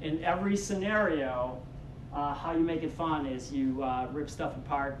 And in every scenario, how you make it fun is you rip stuff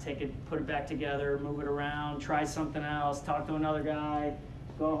apart, take it, put it back together, move it around, try something else, talk to another guy,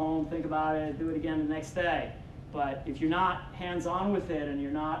 go home, think about it, do it again the next day. But if you're not hands-on with it and you're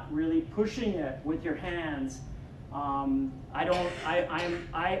not really pushing it with your hands, I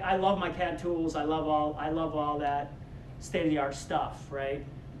love my CAD tools. I love all that state-of-the-art stuff, right?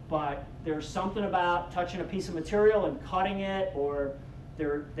 But there's something about touching a piece of material and cutting it, or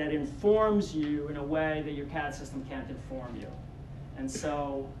that informs you in a way that your CAD system can't inform you. And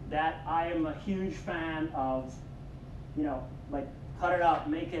so that I am a huge fan of, like cut it up,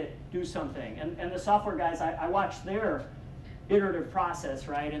 make it do something. And the software guys, I watch their iterative process,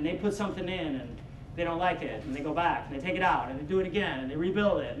 right? And they put something in and they don't like it, and they go back and they take it out and they do it again and they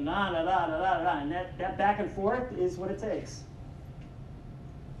rebuild it and and that back and forth is what it takes.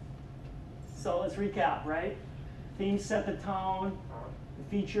 So let's recap, right? Themes set the tone. The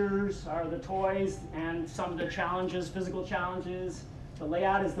features are the toys and some of the challenges, physical challenges. The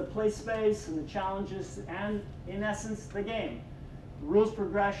layout is the play space and the challenges and, in essence, the game. The rules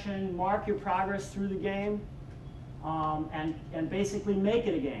progression, mark your progress through the game, and basically make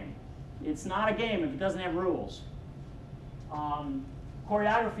it a game. It's not a game if it doesn't have rules.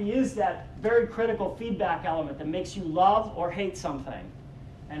 Choreography is that very critical feedback element that makes you love or hate something.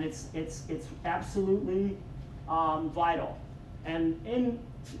 And it's absolutely vital. And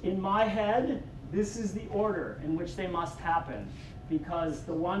in my head, this is the order in which they must happen, because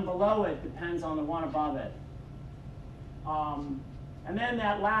the one below it depends on the one above it. And then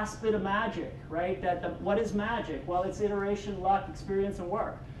that last bit of magic, right? What is magic? Well, it's iteration, luck, experience, and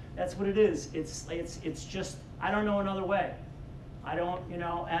work. That's what it is. It's just, I don't know another way. I don't,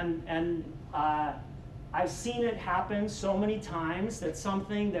 I've seen it happen so many times that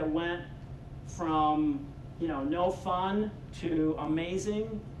something that went from no fun to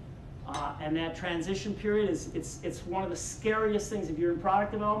amazing, and that transition period it's one of the scariest things. If you're in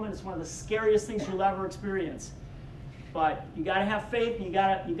product development, it's one of the scariest things you'll ever experience. But you got to have faith. And you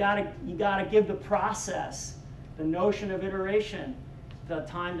got to give the process, the notion of iteration, the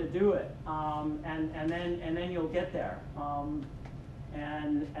time to do it, and then you'll get there.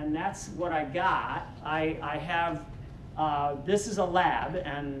 And that's what I got. I have, this is a lab,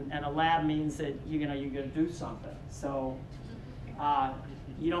 and a lab means that you're gonna do something. So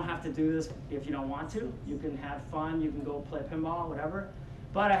you don't have to do this if you don't want to. You can have fun, you can go play pinball, whatever.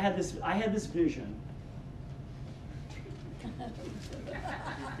 But I had this vision.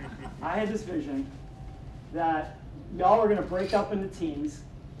 I had this vision that y'all were gonna break up into teams.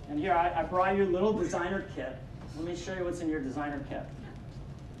 And here, I brought you a little designer kit. Let me show you what's in your designer kit.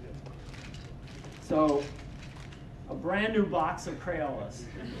 So, a brand new box of Crayolas.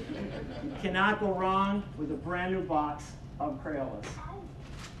 You cannot go wrong with a brand new box of Crayolas.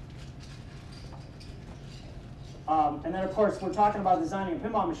 And then, of course, we're talking about designing a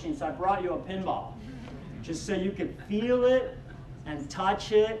pinball machine, so I brought you a pinball, just so you could feel it and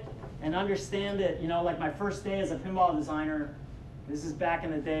touch it and understand it. Like my first day as a pinball designer, this is back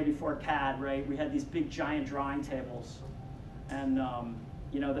in the day before CAD, right? We had these big, giant drawing tables. And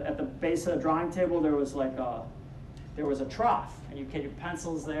at the base of the drawing table, there was a trough, and you get your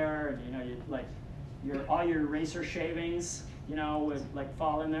pencils there, and all your eraser shavings, would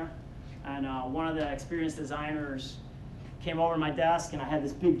fall in there. And one of the experienced designers came over to my desk, and I had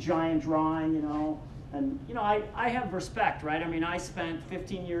this big, giant drawing, and I have respect, right? I mean, I spent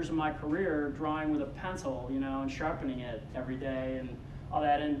 15 years of my career drawing with a pencil, and sharpening it every day and all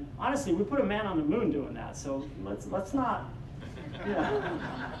that. And honestly, we put a man on the moon doing that, so let's not.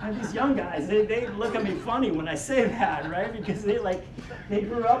 And these young guys, they look at me funny when I say that, right? Because they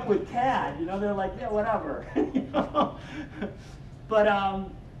grew up with CAD, they're like, yeah, whatever. But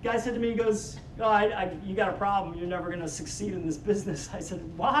guy said to me, he goes, no, you got a problem. You're never going to succeed in this business. I said,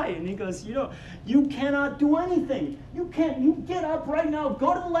 why? And he goes, you cannot do anything. You get up right now,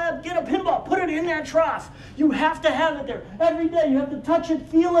 go to the lab, get a pinball, put it in that trough. You have to have it there every day. You have to touch it,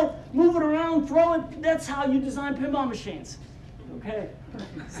 feel it, move it around, throw it. That's how you design pinball machines. Okay,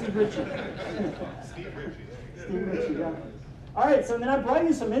 Steve Ritchie. Steve Ritchie, yeah. All right, so then I brought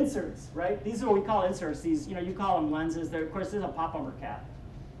you some inserts, right? These are what we call inserts. These, you call them lenses. Of course, there's a pop-over cap.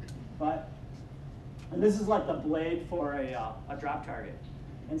 And this is like the blade for a drop target.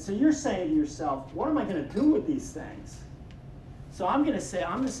 And so you're saying to yourself, what am I going to do with these things? So I'm going to say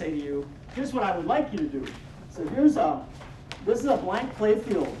to you, here's what I would like you to do. So this is a blank play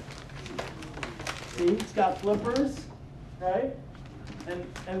field. See, it's got flippers, right?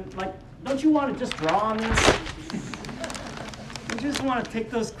 And like, don't you want to just draw on this? You just want to take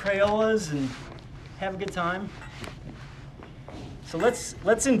those Crayolas and have a good time? So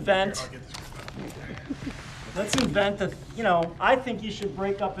let's invent I think you should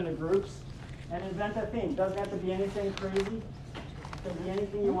break up into groups and invent a theme. Doesn't have to be anything crazy. It can be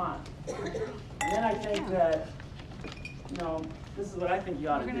anything you want. And then I think that, this is what I think you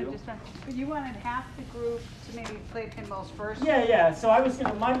ought to do. But you wanted half the group to maybe play pinballs first? Yeah. So I was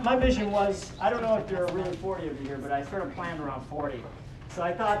my vision was, I don't know if there are really 40 of you here, but I sort of planned around 40. So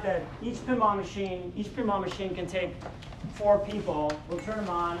I thought that each pinball machine can take 4 people. We'll turn them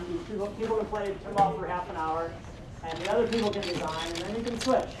on. People can play pinball for half an hour, and the other people can design, and then you can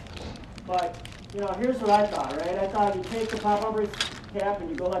switch. But here's what I thought, right? I thought you take the pop-overs cap and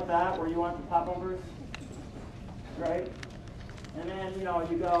you go like that, where you want the pop-overs, right? And then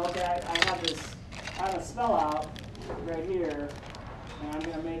you go, okay, I have a spell out right here, and I'm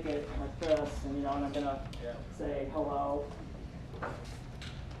gonna make it like this, and and I'm gonna say hello.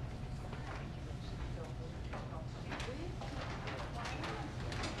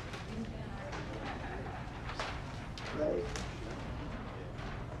 Right.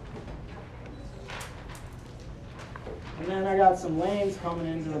 And then I got some lanes coming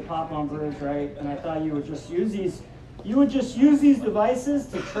into the pop-on bridge, right? And I thought you would just use these. You would just use these devices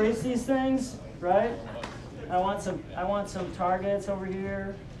to trace these things, right? I want some targets over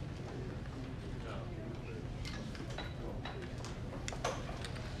here.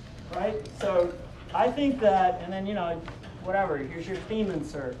 Right? So I think that, and then whatever. Here's your theme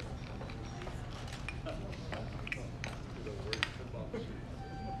insert.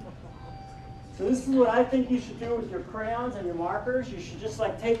 So this is what I think you should do with your crayons and your markers. You should just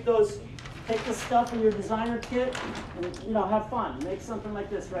take the stuff in your designer kit and have fun. Make something like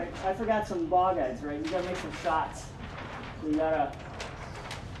this, right? I forgot some ball guides, right? You gotta make some shots. So you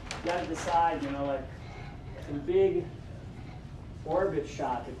gotta decide, like a big orbit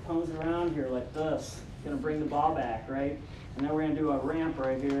shot that comes around here like this. It's gonna bring the ball back, right? And then we're gonna do a ramp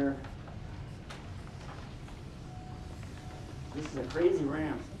right here. This is a crazy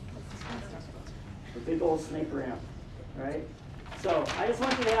ramp. A big old snake ramp, right? So I just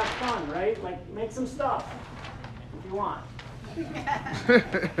want you to have fun, right? Like, make some stuff if you want. Do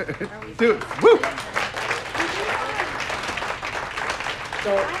it. Woo!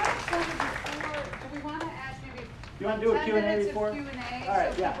 So I have told you before, do we want to ask maybe you want to do a 10 Q&A minutes before? of Q&A, all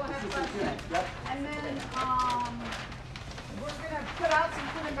right, so yeah. people have Let's do some questions. Q&A. Yep. And then we're going to put out some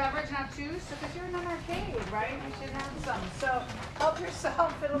food and beverage now too, so because you're in an arcade, right? You should have some. So help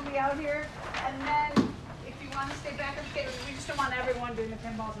yourself, it'll be out here. And then if you want to stay back at the table, we just don't want everyone doing the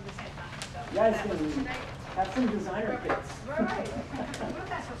pinballs at the same time. So you guys can have some designer kits.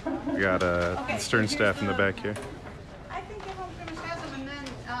 We got Stern staff in the back here. I think everyone's going to have them. And then,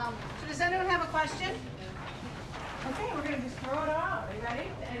 so does anyone have a question? Okay, we're going to just throw it out. Are you ready?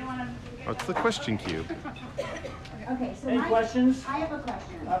 Anyone want to? What's the question cube? Okay, so Any questions? I have a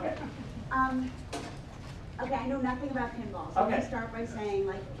question. Okay. Okay, I know nothing about pinball, so let me start by saying,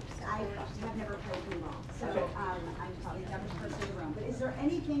 I have never played pinball, so I'm probably the dumbest person in the room. But is there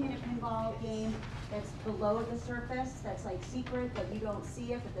anything in a pinball game that's below the surface, that's secret, that you don't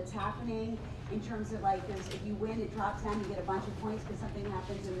see it, but that's happening? In terms of if you win, it drops down, you get a bunch of points because something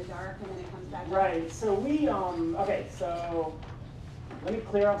happens in the dark, and then it comes back up. Right. So we so let me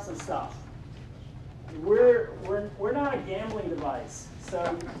clear up some stuff. We're not a gambling device,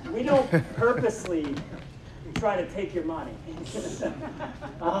 so we don't purposely try to take your money.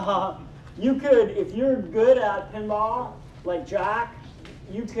 You could, if you're good at pinball, like Jack,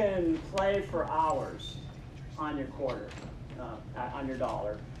 you can play for hours on your quarter, on your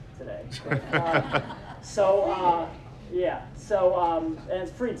dollar today. And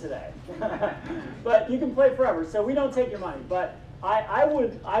it's free today. But you can play forever, so we don't take your money. But I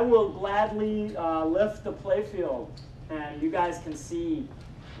will gladly lift the play field, and you guys can see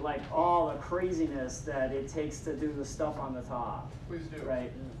like all the craziness that it takes to do the stuff on the top. Please do.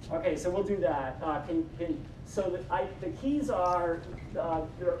 Right. Okay, so we'll do that. So the keys are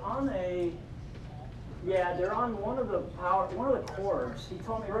they're on a. Yeah, they're on one of the cords. He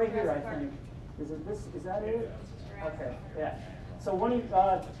told me right here, I think. Is that it? Okay, yeah. So what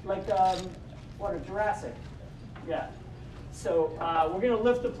a Jurassic. Yeah. So we're gonna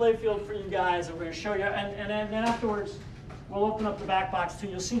lift the playfield for you guys, and we're gonna show you, and then afterwards, we'll open up the back box too.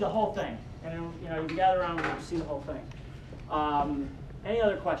 You'll see the whole thing, and then, you know, you can gather around and you'll see the whole thing. Any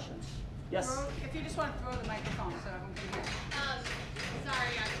other questions? Yes. If you just want to throw the microphone so everyone can hear.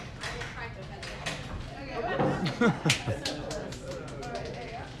 Sorry, I will try to finish.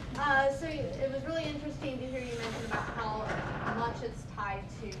 So it was really interesting to hear you mention about how much it's tied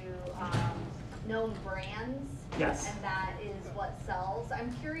to known brands. Yes. And that is what sells.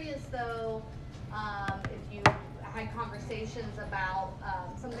 I'm curious though, if you had conversations about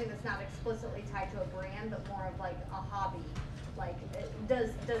something that's not explicitly tied to a brand, but more of like a hobby. Like,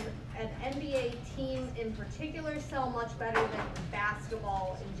 does an NBA team in particular sell much better than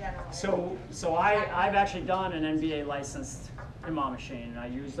basketball in general? So I've actually done an NBA licensed pinball machine, and I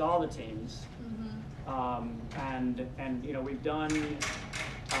used all the teams. And you know, we've done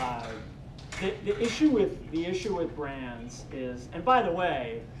the issue with brands is, and by the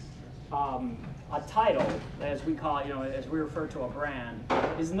way, a title, as we call it, you know, as we refer to a brand,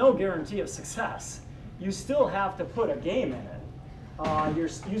 is no guarantee of success. You still have to put a game in it.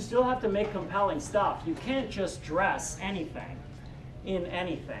 You still have to make compelling stuff. You can't just dress anything in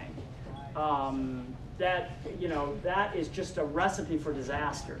anything. That is just a recipe for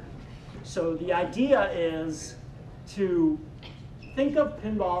disaster. So the idea is to think of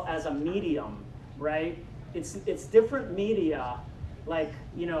pinball as a medium, right? It's different media, like,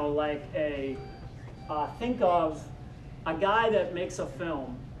 you know, like think of a guy that makes a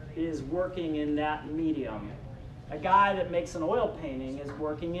film is working in that medium. A guy that makes an oil painting is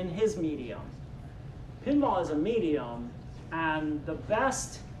working in his medium. Pinball is a medium, and the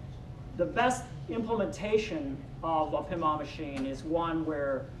best implementation of a pinball machine is one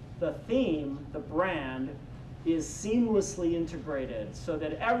where the theme, the brand, is seamlessly integrated so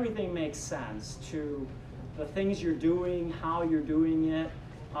that everything makes sense to the things you're doing, how you're doing it.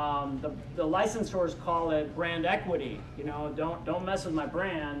 The licensors call it brand equity. You know, don't mess with my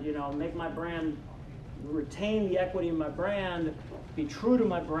brand. You know, make my brand, retain the equity in my brand, be true to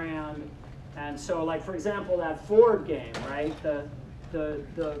my brand. And so, like, for example, that Ford game, right? The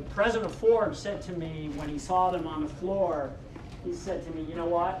president of Ford said to me when he saw them on the floor, he said to me, you know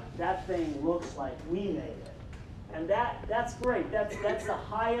what? That thing looks like we made it. And that's great. That's the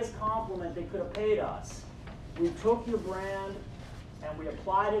highest compliment they could have paid us. We took your brand and we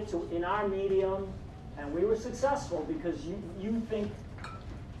applied it in our medium, and we were successful because you think,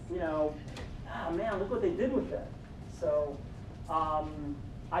 you know, oh man, look what they did with it. So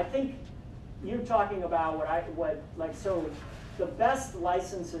I think you're talking about so the best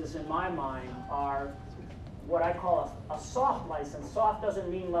licenses in my mind are what I call a soft license. Soft doesn't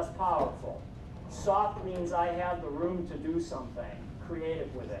mean less powerful. Soft means I have the room to do something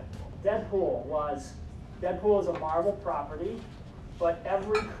creative with it. Deadpool is a Marvel property, but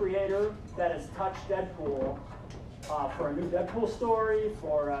every creator that has touched Deadpool for a new Deadpool story,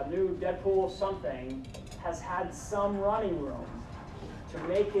 for a new Deadpool something, has had some running room to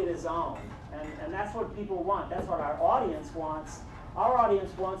make it his own. And that's what people want. That's what our audience wants. Our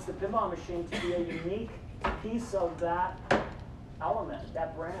audience wants the pinball machine to be a unique piece of that element,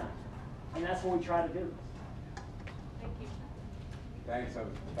 that brand. And that's what we try to do. Thank you. Thanks, that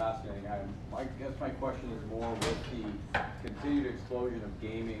was fascinating. I guess my question is more with the continued explosion of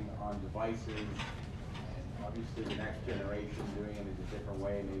gaming on devices, and obviously the next generation doing it in a different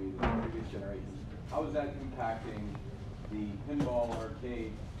way, maybe the previous generations. How is that impacting the pinball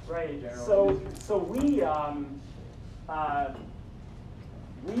arcade? Right. So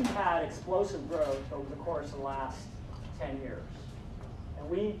we've had explosive growth over the course of the last 10 years. And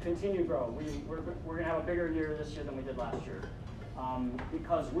we continue to grow. We're going to have a bigger year this year than we did last year.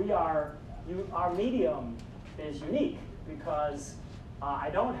 Because our medium is unique because I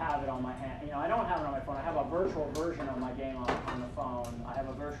don't have it on my hand. You know, I don't have it on my phone. I have a virtual version of my game on the phone. I have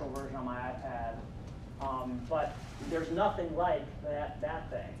a virtual version on my iPad. But there's nothing like that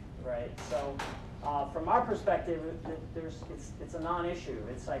thing, right? So from our perspective, it's a non-issue.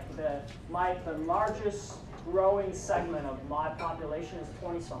 It's like the largest growing segment of my population is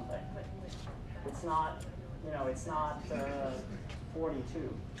 20-something. It's not, you know, it's not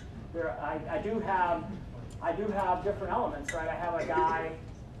 42. I do have different elements, right? I have a guy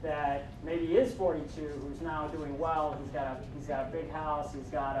that maybe is 42, who's now doing well. He's got a big house. He's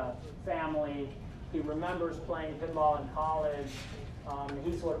got a family. He remembers playing pinball in college.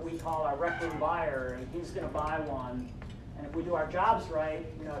 He's what we call our rec room buyer, and he's going to buy one. And if we do our jobs right,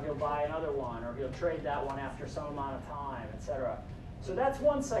 he'll buy another one, or he'll trade that one after some amount of time, etc. So that's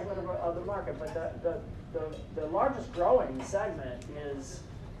one segment of the market. But the largest growing segment is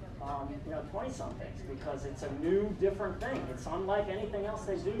 20-somethings, because it's a new, different thing. It's unlike anything else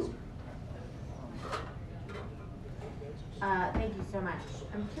they do. Thank you so much.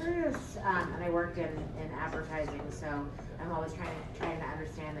 I'm curious, and I worked in advertising, so I'm always trying to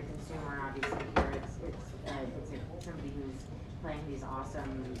understand the consumer. And obviously, here it's somebody who's playing these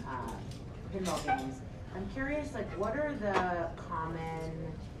awesome pinball games. I'm curious, like, what are the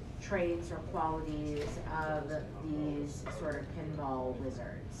common traits or qualities of these sort of pinball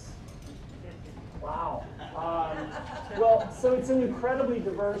wizards? Wow. Well, so it's an incredibly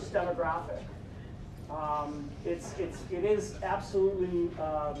diverse demographic. It is absolutely,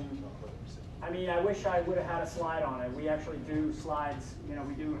 I mean, I wish I would have had a slide on it. We actually do slides, we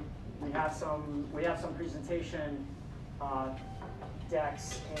have some presentation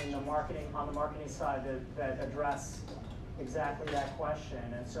decks on the marketing side that address exactly that question.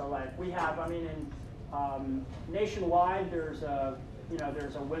 And so, like, we have, I mean, in nationwide, there's a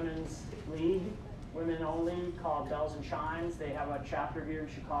women's league, women only, called Bells and Chimes. They have a chapter here in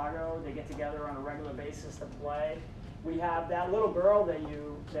Chicago. They get together on a regular basis to play. We have that little girl that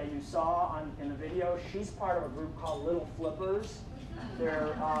you saw in the video. She's part of a group called Little Flippers.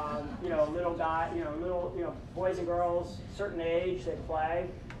 They're little boys and girls, certain age, they play.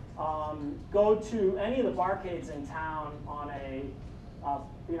 Go to any of the barcades in town on a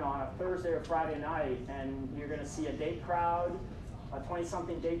Thursday or Friday night, and you're going to see a date crowd, a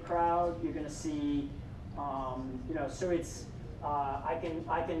 20-something date crowd. You're going to see, so it's. I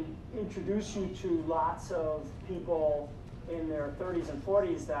can introduce you to lots of people in their 30s and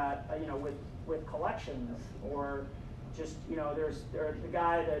 40s that with collections, or just there's a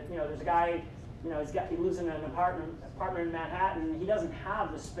guy he lives in an apartment in Manhattan. He doesn't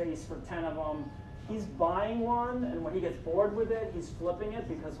have the space for 10 of them. He's buying one, and when he gets bored with it, he's flipping it,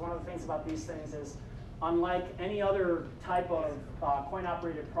 because one of the things about these things is, unlike any other type of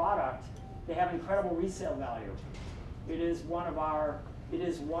coin-operated product, they have incredible resale value. It is one of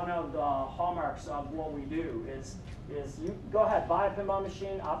the hallmarks of what we do. Is you go ahead, buy a pinball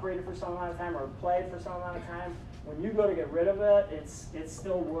machine, operate it for some amount of time, or play it for some amount of time. When you go to get rid of it, it's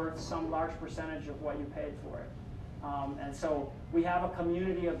still worth some large percentage of what you paid for it. And so we have a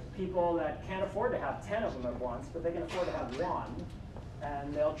community of people that can't afford to have 10 of them at once, but they can afford to have one,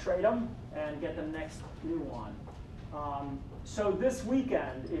 and they'll trade them and get the next new one. So this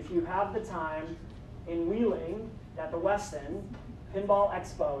weekend, if you have the time, in Wheeling at the Westin, Pinball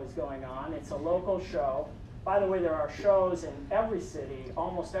Expo is going on. It's a local show. By the way, there are shows in every city,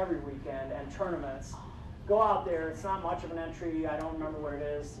 almost every weekend, and tournaments. Go out there. It's not much of an entry. I don't remember what it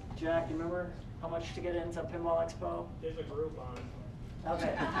is. Jack, you remember how much to get into Pinball Expo? There's a group on.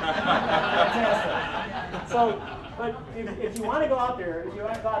 Okay. Fantastic. So, but if you want to go out there,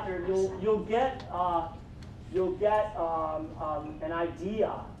 you'll get an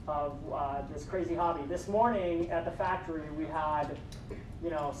idea of this crazy hobby. This morning at the factory, we had,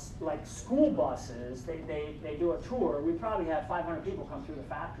 like school buses. They do a tour. We probably had 500 people come through the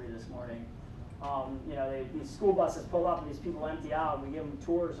factory this morning. These school buses pull up, and these people empty out, and we give them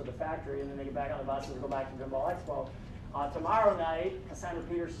tours of the factory, and then they get back on the buses and go back to Pinball Expo. Tomorrow night, Cassandra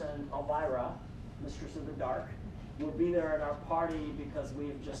Peterson, Elvira, Mistress of the Dark, will be there at our party, because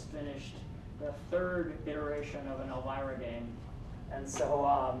we've just finished the third iteration of an Elvira game. And so,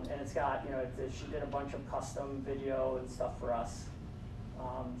 and it's got, she did a bunch of custom video and stuff for us.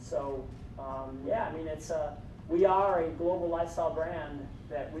 Yeah, I mean, we are a global lifestyle brand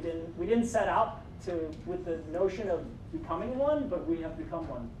that we didn't set out with the notion of becoming one, but we have become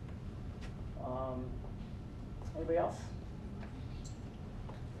one. Anybody else?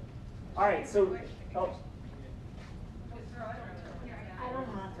 All right, so, oh. I don't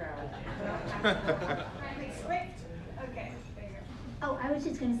want to throw. Okay. Oh, I was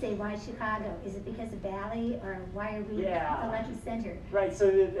just going to say, why Chicago? Is it because of Valley, or why are we Yeah. the lucky center? Right,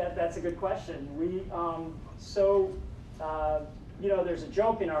 so that's a good question. There's a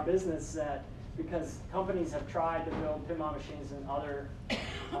joke in our business that because companies have tried to build pinball machines in other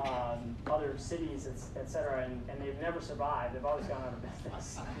cities, et cetera, and they've never survived. They've always gone out of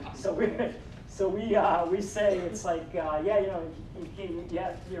business. So we say it's like, build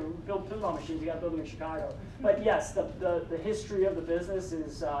pinball machines, you got to build them in Chicago. But yes, the history of the business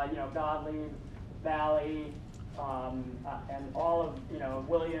is Gottlieb, Valley, and all of,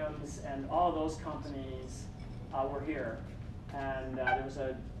 Williams and all of those companies were here. And there was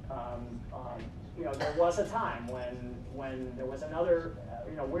a, there was a time when there was another,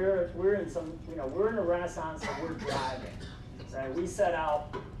 we're in some, we're in a renaissance that we're driving, right? We set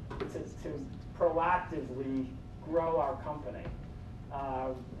out to proactively grow our company.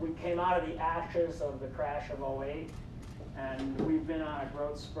 We came out of the ashes of the crash of '08, and we've been on a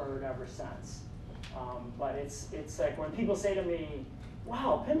growth spurt ever since. But it's like when people say to me,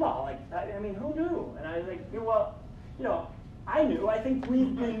 "Wow, pinball! Like, I mean, who knew?" And I was like, "Well, I knew. I think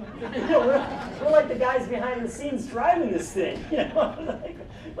we've been, we're like the guys behind the scenes driving this thing.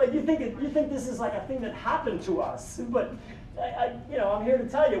 Like you think this is like a thing that happened to us, but I'm here to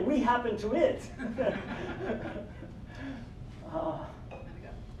tell you, we happened to it."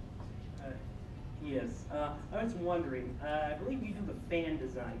 Yes. I was wondering, I believe you do the fan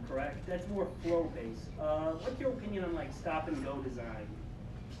design, correct? That's more flow-based. What's your opinion on like stop-and-go design?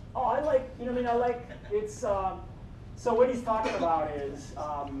 Oh, I like, it's, so what he's talking about is,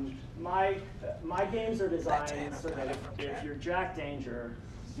 my games are designed so that if you're Jack Danger,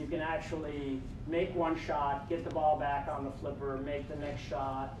 you can actually make one shot, get the ball back on the flipper, make the next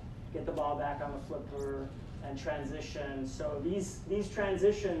shot, get the ball back on the flipper, and transition. So these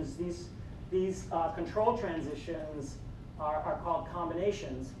transitions, these control transitions are called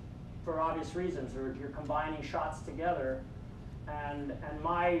combinations for obvious reasons. You're combining shots together, and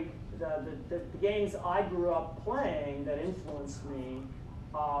the games I grew up playing that influenced me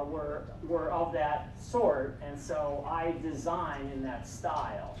were of that sort, and so I design in that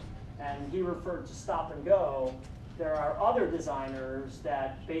style. And he referred to stop and go. There are other designers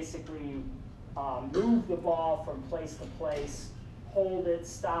that basically move the ball from place to place, hold it,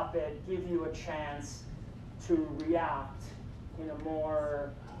 stop it, give you a chance to react in a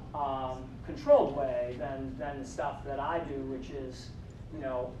more controlled way than the stuff that I do, which is,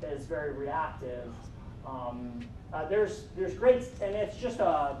 is very reactive. There's great, and it's just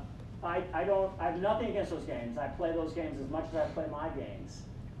I have nothing against those games. I play those games as much as I play my games.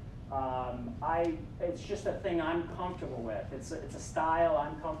 It's just a thing I'm comfortable with. It's a style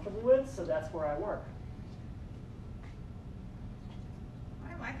I'm comfortable with, so that's where I work.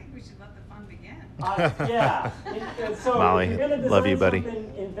 I think we should let the fun begin. Yeah. So Molly, if you're gonna love you, design buddy.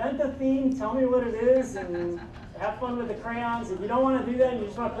 something, invent a theme, tell me what it is, and have fun with the crayons. If you don't want to do that, and you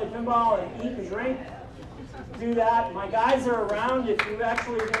just want to play pinball and eat and drink, do that. My guys are around if you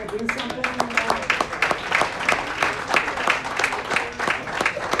actually are going to do something.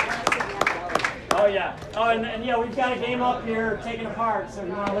 Oh yeah. Oh, and yeah, we've got a game up here taken apart, so if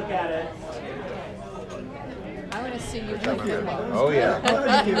you want to look at it. I want to see you play pinball. Oh yeah.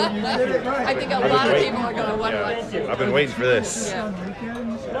 I think a lot of people are going to want to. I've been waiting for this. Yeah.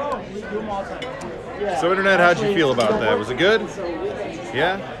 No, we do them all the time. Yeah. So Internet, how'd you feel about that? Was it good?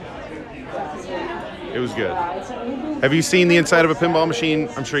 Yeah? It was good. Have you seen the inside of a pinball machine?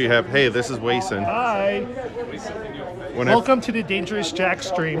 I'm sure you have. Hey, this is Wason. Hi. Welcome to the Dangerous Jack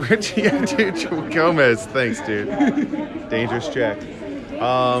stream. Yeah, dude, Gomez. Thanks, dude. Dangerous Jack.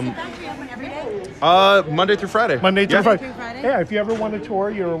 Monday through Friday. Monday through Yeah. Friday. Yeah, if you ever want a tour,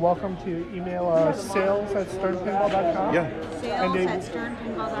 you're welcome to email sales@sternpinball.com. Yeah.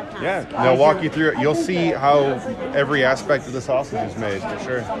 Sales@sternpinball.com. Yeah, they'll walk you through it. You'll see how every aspect of the sausage is made, for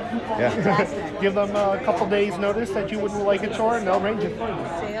sure. Yeah. Give them a couple days notice that you wouldn't like a tour, and they'll arrange it for you.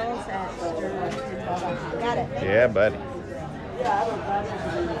 Sales@sternpinball.com. Got it. Yeah, buddy.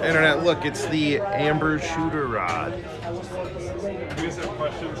 Internet, look, it's the Amber Shooter Rod. You guys have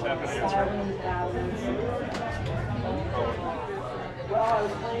questions? Happy to answer.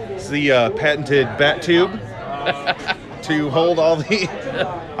 It's the patented bat tube to hold all the...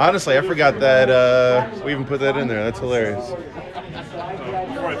 Honestly, I forgot that we even put that in there. That's hilarious.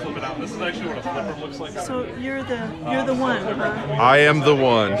 Before I flip it out, this is actually what a flipper looks like. So you're the one, huh? I am the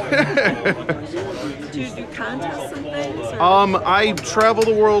one. Do you do contests and things? Or? I travel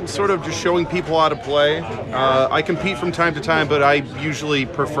the world sort of just showing people how to play. I compete from time to time, but I usually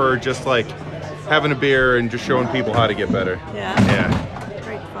prefer just like having a beer and just showing people how to get better. Yeah? Yeah.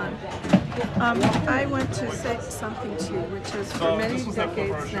 Great fun. I want to say something to you, which is for many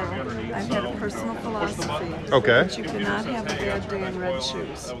decades now, I've had a personal philosophy Okay. that you cannot have a bad day in red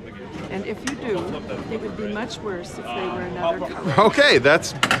shoes. And if you do, it would be much worse if they were another color. Okay,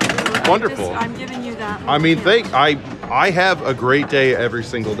 that's wonderful. I'm giving you that. I mean, I have a great day every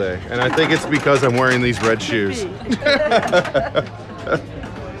single day, and I think it's because I'm wearing these red shoes.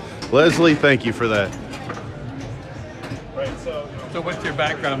 Leslie, thank you for that. Right, so what's your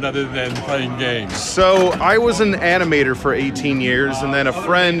background other than playing games? So I was an animator for 18 years, and then a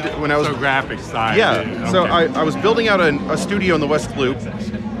friend when I was graphic side. Yeah. So I was building out a studio in the West Loop,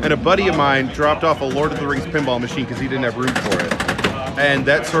 and a buddy of mine dropped off a Lord of the Rings pinball machine because he didn't have room for it, and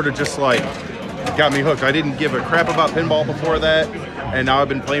that sort of just like got me hooked. I didn't give a crap about pinball before that, and now I've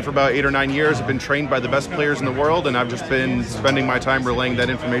been playing for about 8 or 9 years. I've been trained by the best players in the world, and I've just been spending my time relaying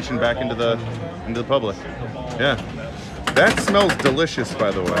that information back into the public. Yeah. That smells delicious,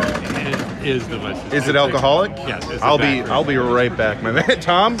 by the way. It is delicious. Is it alcoholic? Yes. It's I'll be right back, my man.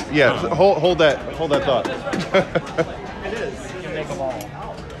 Tom? Yeah. Hold that thought. It is. You can make them all.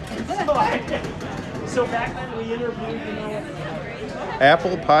 So back then we interviewed, you know.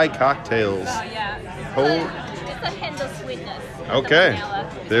 Apple pie cocktails. Oh yeah. It's a hint of sweetness. Okay.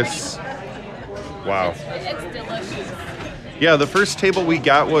 This. Wow. It's delicious. Yeah, the first table we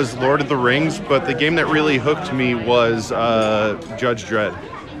got was Lord of the Rings, but the game that really hooked me was Judge Dredd.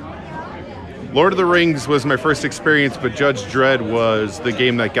 Lord of the Rings was my first experience, but Judge Dredd was the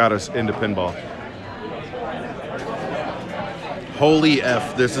game that got us into pinball. Holy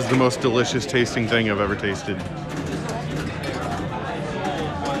F, this is the most delicious tasting thing I've ever tasted.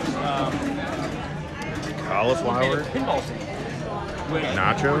 Cauliflower.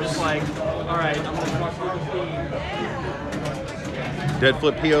 Nachos. Like, all right, I'm gonna Dead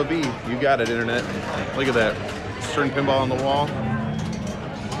flip POV. You got it, internet. Look at that. Stern pinball on the wall.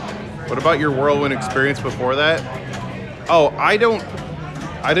 What about your whirlwind experience before that? Oh, I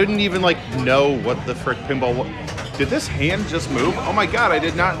didn't even like know what the frick pinball was. Did this hand just move? Oh my god, I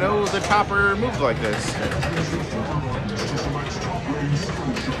did not know the topper moved like this.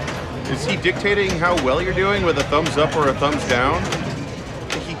 Is he dictating how well you're doing with a thumbs up or a thumbs down?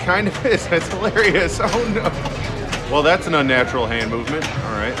 He kind of is. That's hilarious. Oh no. Well, that's an unnatural hand movement.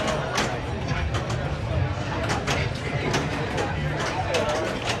 All right.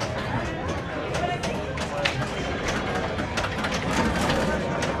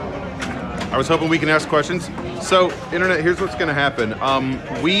 I was hoping we can ask questions. So, internet, here's what's going to happen.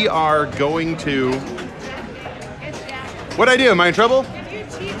 We are going to... What'd I do? Am I in trouble? If you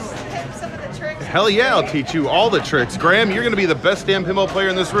teach him some of the tricks. Hell yeah, I'll teach you all the tricks. Graham, you're going to be the best damn pinball player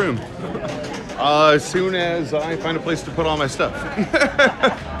in this room. As soon as I find a place to put all my stuff.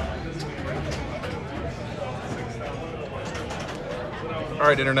 All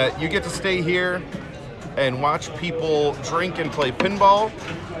right, internet, you get to stay here and watch people drink and play pinball.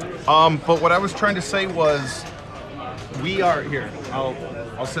 But what I was trying to say was, we are here.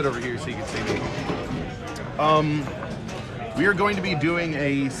 I'll sit over here so you can see me. We are going to be doing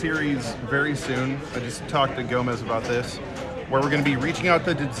a series very soon. I just talked to Gomez about this, where we're going to be reaching out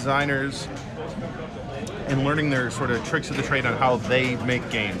to designers and learning their sort of tricks of the trade on how they make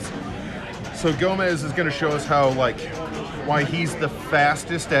games. So Gomez is going to show us how, like, why he's the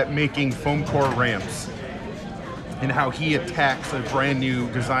fastest at making foam core ramps and how he attacks a brand new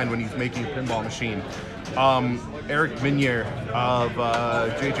design when he's making a pinball machine. Eric Minier of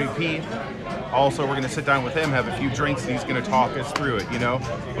JJP, also we're going to sit down with him, have a few drinks, and he's going to talk us through it, you know?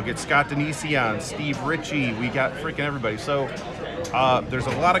 We'll get Scott Denisi on, Steve Ritchie, we got freaking everybody. So there's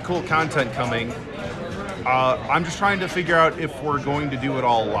a lot of cool content coming. I'm just trying to figure out if we're going to do it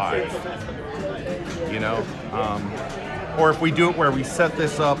all live, you know? Or if we do it where we set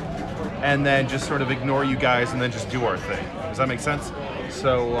this up and then just sort of ignore you guys and then just do our thing. Does that make sense?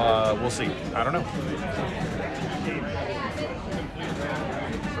 So we'll see. I don't know.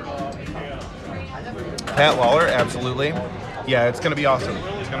 Pat Lawler, absolutely. Yeah, it's gonna be awesome.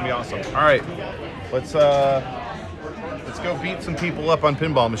 It's gonna be awesome. All right, let's go beat some people up on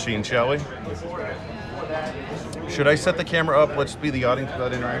pinball machines, shall we? Should I set the camera up? Let's be the audience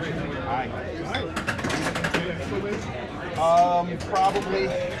without interaction. Probably.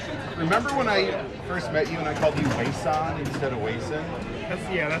 Remember when I first met you and I called you Wayson instead of Wayson?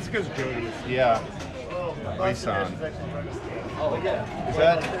 That's because Jody. Yeah. Wayson. Is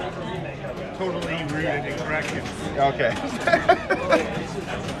that Totally rude and incorrect. okay?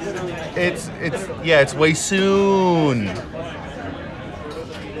 It's way soon.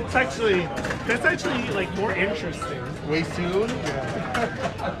 That's actually like more interesting. Way soon?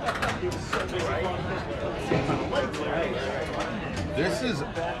 This is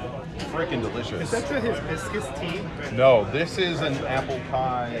freaking delicious. Is that his hibiscus tea? No, this is an apple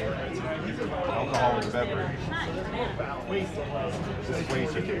pie alcoholic beverage. This is way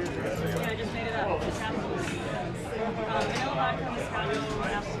too good.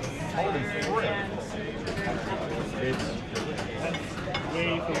 Holy frick. It's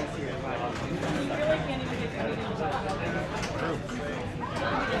way fancier.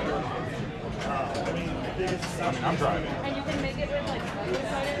 I'm driving. And you can make it with like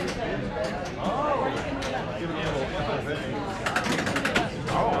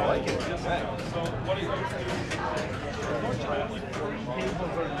Oh, I like it.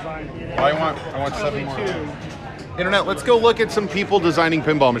 I want 7 more. Internet, let's go look at some people designing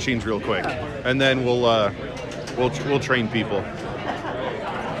pinball machines real quick, and then we'll train people.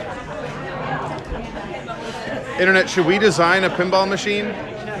 Internet, should we design a pinball machine?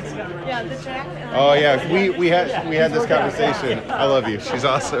 Yeah, the jack. Oh yeah, we had this conversation. I love you. She's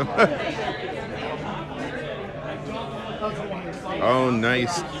awesome. Oh,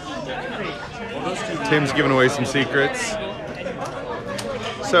 nice. Tim's giving away some secrets.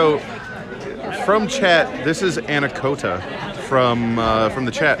 So, from chat, this is Anacota from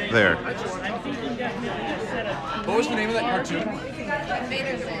the chat there. What was the name of that cartoon?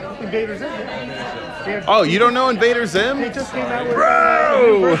 Invader Zim. Oh, you don't know Invader Zim? They just came out with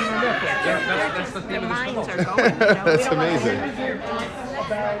Bro! That's the theme of the show. That's amazing.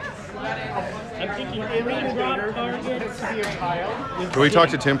 I'm thinking Invader gets to be a child. Can we talk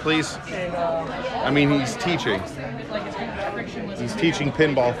to Tim, please? I mean, he's teaching. He's teaching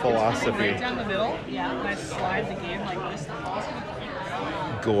pinball philosophy. Right down the middle, yeah, and I slide the game like this.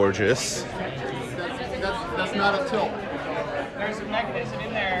 Gorgeous. That's not a tilt. There's a mechanism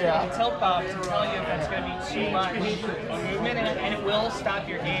in there, a tilt bob, to tell you if it's going to be too much movement, and it will stop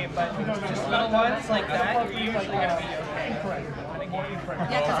your game. But just little ones like that, you're usually going to be okay.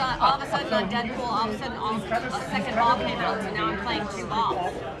 Yeah, because all of a sudden on Deadpool, all of a sudden a second ball came out, so now I'm playing 2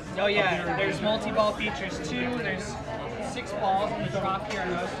 balls. Oh yeah, there's multi-ball features too. There's 6 balls in the drop here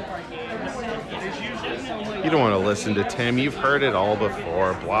in most of our games. There's usually You don't want to listen to Tim. You've heard it all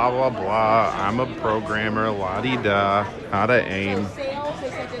before. Blah, blah, blah. I'm a programmer. La-di-da. How to aim.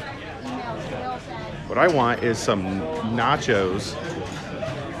 What I want is some nachos.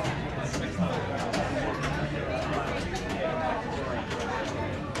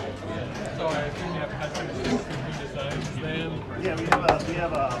 Yeah, we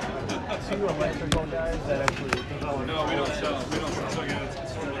have 2 electrical guys that actually develop. No, we don't sell. We don't sell units. We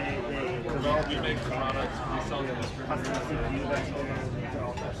develop, we make the products, we sell them to distributors.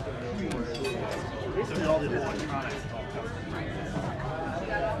 Basically, all the electronics.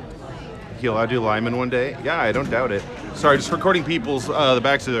 He allowed you lineman one day? Yeah, I don't doubt it. Sorry, just recording people's the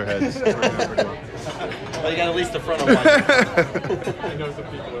backs of their heads. Well, you got at least the front of one. I know some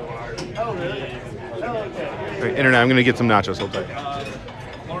people who are. Oh, really? Oh, okay. Right, Internet, I'm going to get some nachos. Hold tight.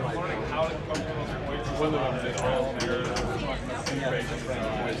 Learning how to come to those points, whether it's all your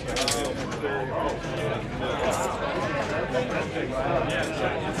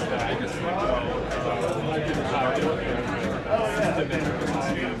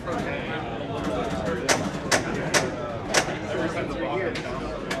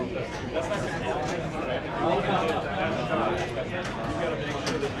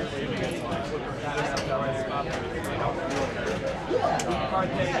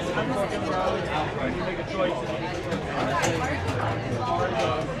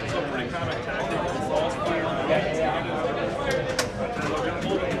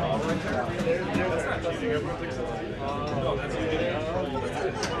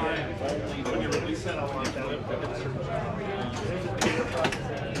when you release that, I want that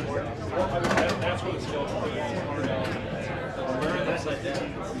that's where the skill is. Learn upside down.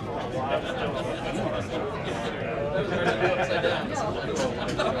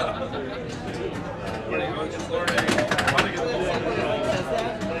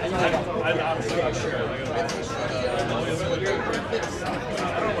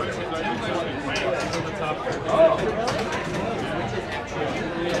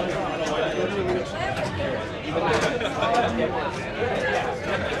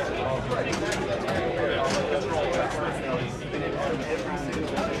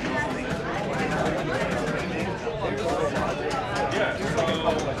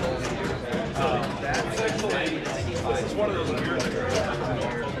 This is one of those weird things.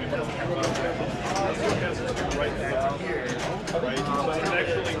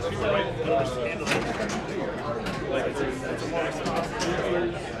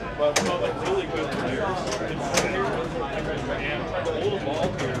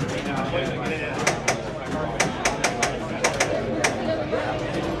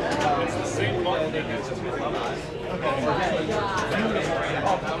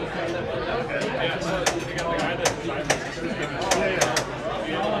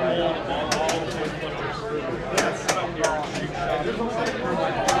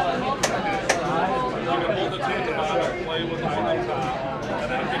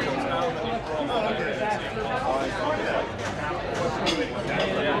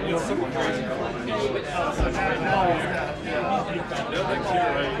 Go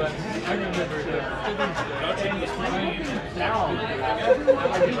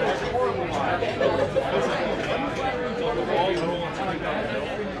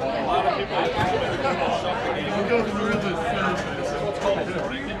through the surface. What's called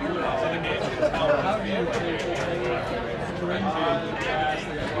boarding. So the game is how do you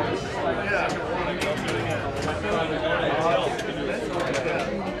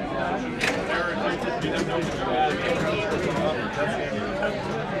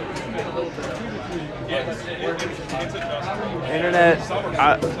Internet,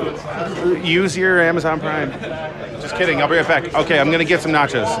 use your Amazon Prime. Just kidding, I'll be right back. Okay, I'm gonna get some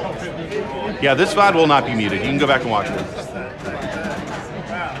nachos. Yeah, this VOD will not be muted. You can go back and watch it.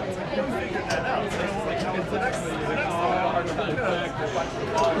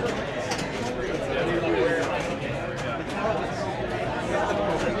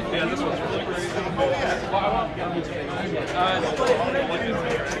 Yeah, this one's really crazy.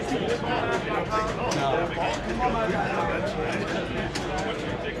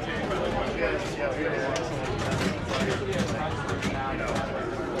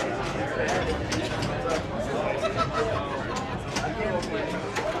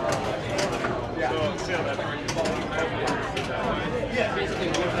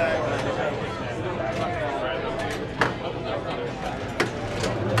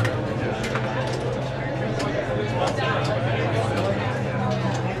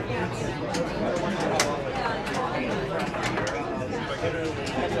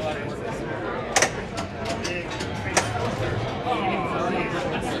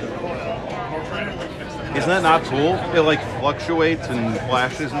 Isn't that not cool? It like fluctuates and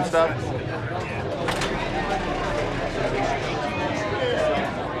flashes and stuff.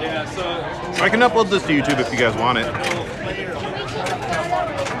 Yeah, so I can upload this to YouTube if you guys want it.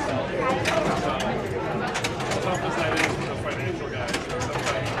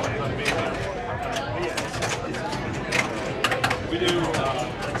 we do,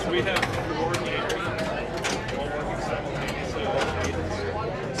 so we have coordinators all working simultaneously on the cadence.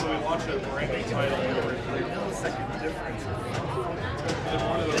 So we launch a brand new title every 3 millisecond difference. And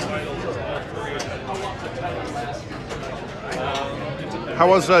one of those titles is all 3. How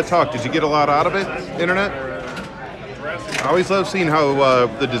was talk? Did you get a lot out of it, Internet? I always love seeing how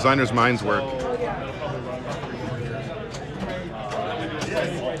the designers' minds work.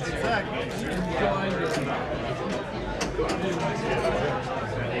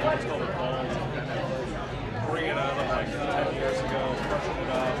 Bring it out of like 10 years ago, freshen it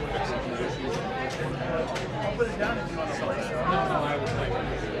up, fix some of the issues. I'll put it down if you want to play it.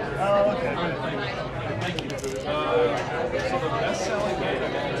 Oh, okay. Thank you. So the best-selling game of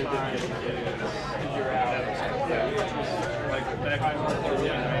all time is Figure Out, which was like back in the early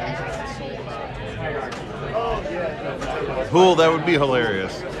 90s, sold about. Oh, yeah. Cool, that would be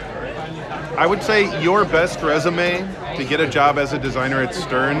hilarious. I would say your best resume to get a job as a designer at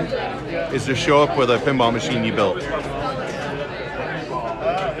Stern is to show up with a pinball machine you built.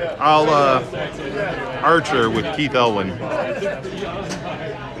 I'll Archer with Keith Elwin.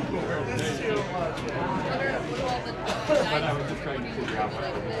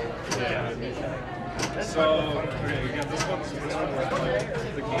 So, okay, again, this one's like,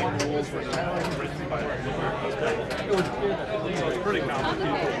 the game rules were not written by so it's pretty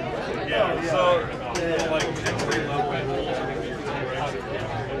complicated. Yeah, so, like, entry level rules are going to be correct.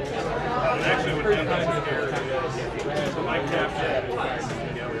 And actually, what Deadline's scared is, so my capture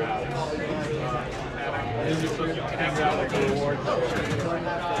together and you hang out like the reward.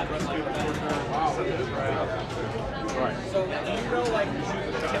 Right. So, do you know, like,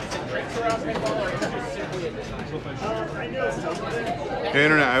 tips and tricks around pinball, or is it just simply a design? I know something. Hey,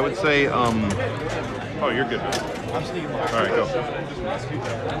 Internet, I would say, oh, you're good. I'm Steve. All right, go.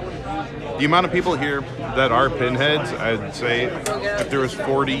 The amount of people here that are pinheads, I'd say if there was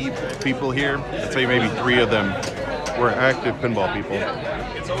 40 people here, I'd say maybe 3 of them were active pinball people.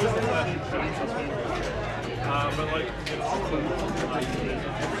 It's always the last. But like,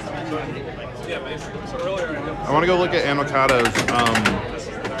 yeah, basically. So earlier I want to go look at Anokata's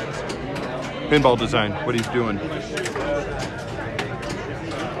pinball design, what he's doing. Are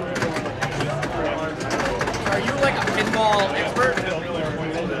you like a pinball expert?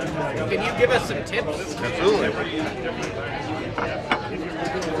 Can you give us some tips? Absolutely.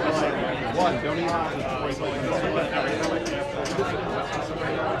 One, don't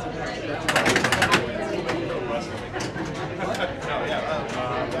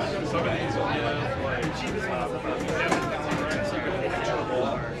some of these will give like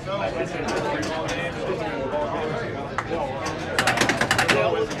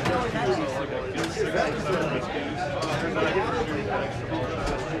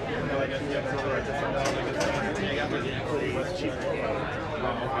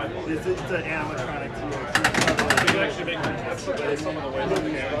It's an animatronic too. You can actually make some of the ways that the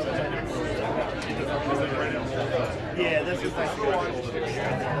games yeah, that's just like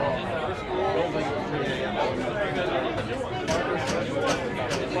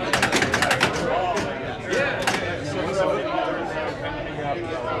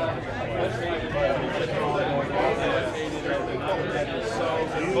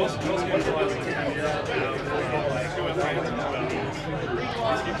most games the last 10 years have been like 2 and 3 and 2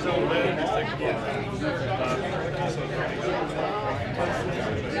 These keep so big, these take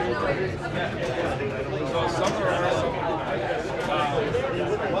so some are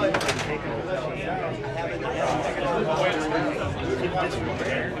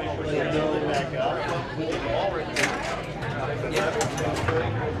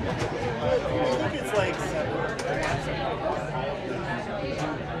it's like 7.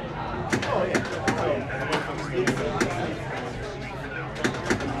 Oh yeah.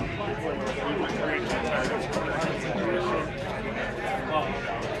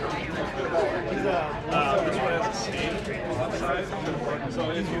 This one has a stage outside, so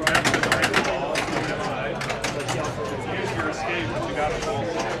if you have to break the ball on the outside, use your escape if you got a ball.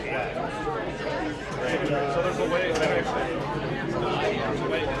 So there's a way that actually, there's a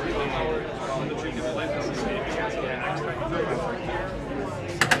way that you can play this escape against the next time you go over here.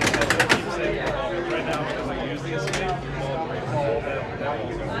 Right now, because I use the escape, the ball breaks that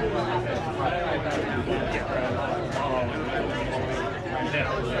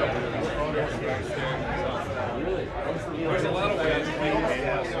there's a lot of ways to make it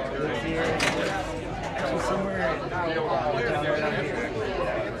actually somewhere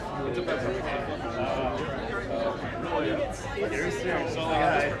it depends on the game. Very serious. So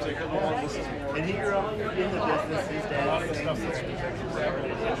like this particular one, this is more. And he grew up in the business. His dad. A lot of the stuff that's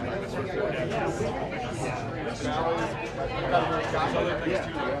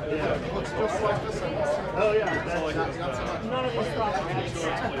oh yeah. None of us thought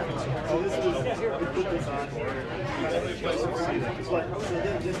oh, this was we put this on here. But so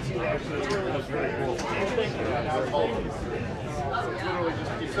then this team actually was very cool. Literally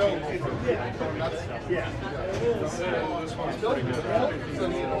just so yeah. This one's pretty good.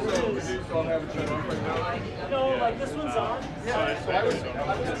 No, like this one's on. Yeah,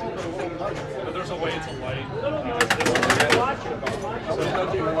 but there's a way to light. Watch it. So it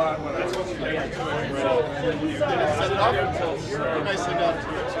doesn't do a lot when that's what you do to it. You set it up until you're nicely done to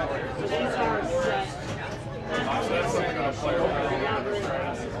it. These are set. So that's something that a player will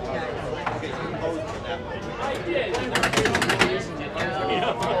I did.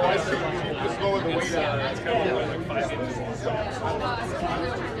 just go with the weight out. It's kind of like 5 inches.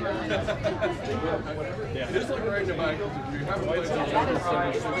 Yeah. Just like right in the back, if you have weights on the other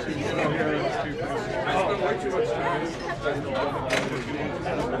side, I spend way too much time.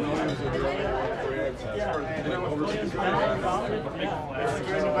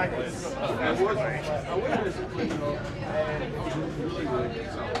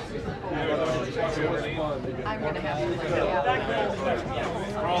 I'm going to have to look it up.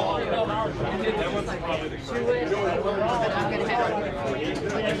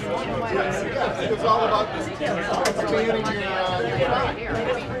 It's all about this expanding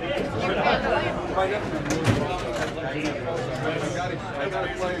I got to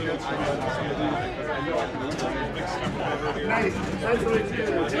play against nice. That's what it's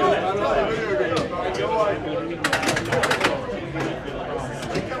doing.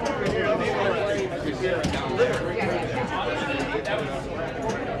 Come over here.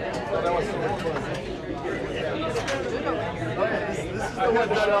 That was so fun. This is the one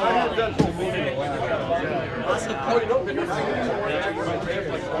that I had done for me. That's the point. I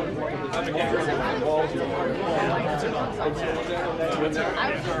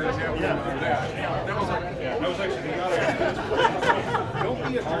was actually don't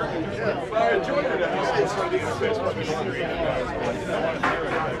be a jerk. I enjoyed it. I was being a bitch. I want to hear it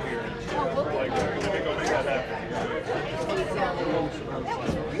back here. Like, let me go make that happen.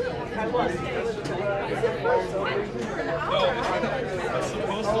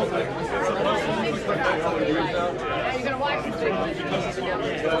 You're going to watch the thing.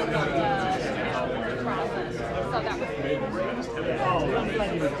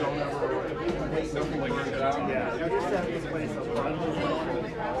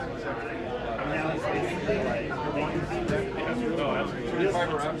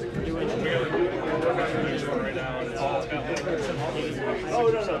 Oh,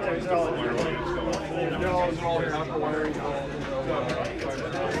 no, they're all copper wiring.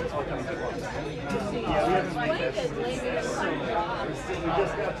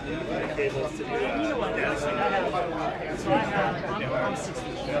 just got the cables to do that. You know what? Yeah. So I'm 60.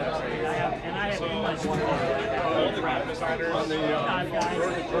 And I have in my school. I've got guys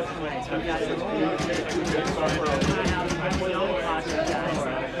that work for me. I've got my own project guys.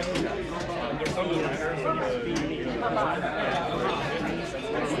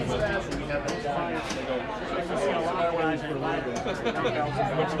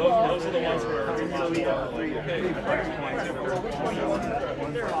 Those are the ones where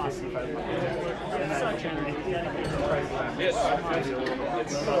they're awesome. Such energy, dedicated.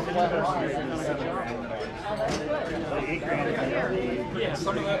 Yeah,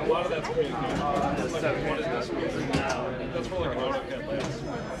 some of that, a lot of that's communication. That's where like AutoCAD lands.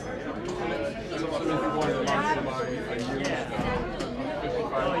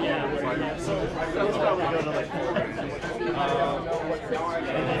 Oh yeah. So those probably go to like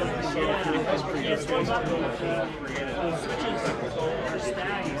it's goes up the switches are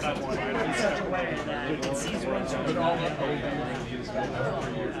staggered in such a way that it sees one switch all the way.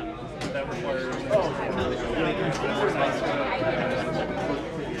 That requires most of the controls.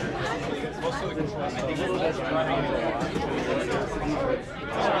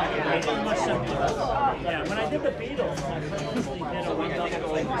 Much simpler. Yeah, when I did the Beatles, I purposely did a one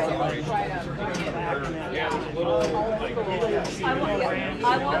double I want to watch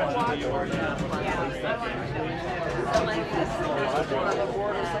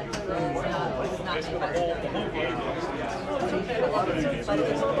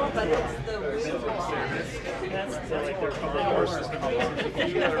That's like their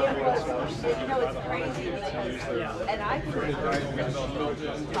it's crazy. And I talked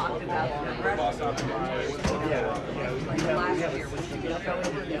about last year was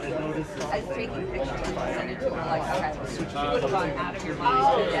I was taking pictures and sent it to her like, okay, you would have gone out of your mind.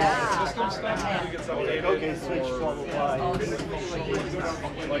 Oh, yeah. okay, switch, blah, blah, blah. She's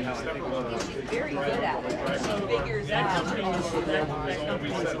very good at it. She figures out.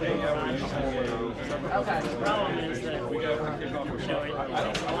 Okay. The problem is that it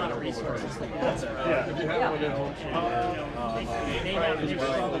takes a lot of resources to get that. They have to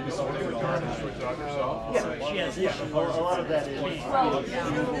she has a lot of that is right.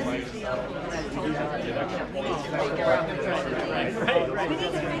 We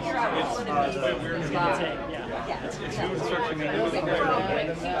need to figure out what it means to take. It's doing searching and doing We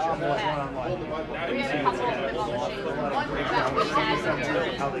had a couple of pinball machines. One that was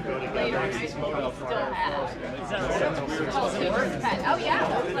how they go together. Oh yeah,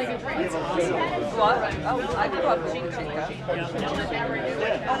 that's like a dream. What? Oh, I grew up with Chica.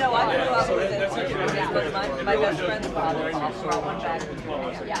 Oh no, I grew up with it. Yeah, but my best friend's father brought one back.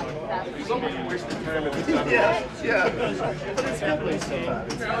 Yeah, that's yeah. But it's good way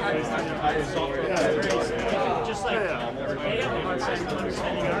sometimes. Just like they have a hard time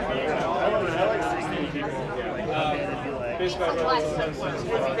understanding our game. I like seeing people come in and be like, it's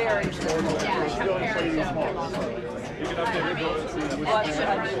very simple. Yeah, compared to what should I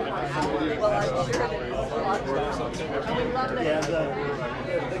do? Well, I'm sure that it's a lot of fun. We love that. Yeah,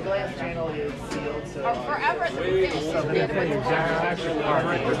 the glass channel is sealed, so forever at the beginning.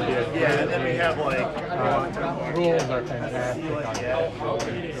 Yeah, and then we have like rules are fantastic.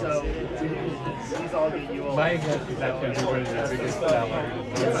 So these all get you all. My guess is that's going to be one of the biggest sellers.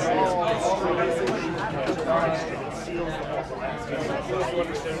 It seals the whole glass.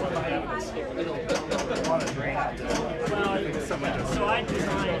 So I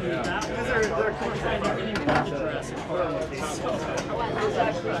designed that. Because they're trying everything but the Jurassic Park.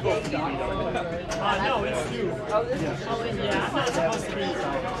 No, it's new. Oh, this is yeah, I'm not supposed to be.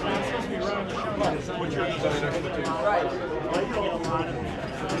 I'm supposed to be running the show. What's your design? Right. I get a lot of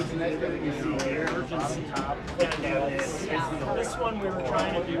urgency. This one we were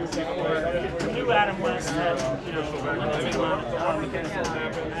trying to do before. We knew Adam West had, limited amount of time,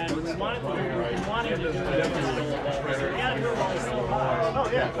 and we wanted to do it. We gotta do it while it's still hot. Oh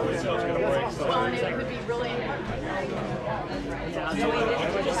yeah. Well, and it could be really important. Yeah, so we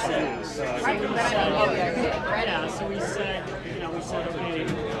just said, so we said, okay,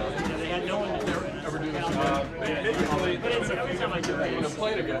 they had no one to do it. But it's every time I do it, it's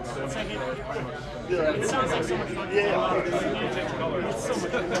like it sounds like so much fun. Yeah. It's so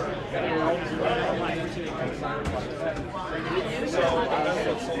much work.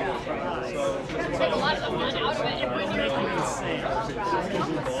 Take a lot of the fun out of it and bring your own. Insane.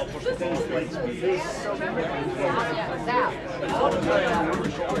 Have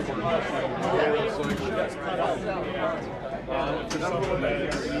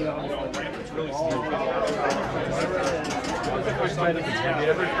you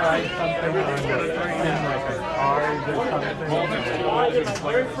ever tried something on in like a cars or something? I did my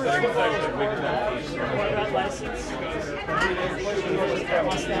very first Corvette license.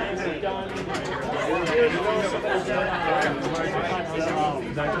 Mustangs have done. Years ago, somebody's done. I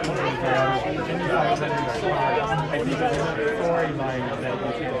think it's a storyline that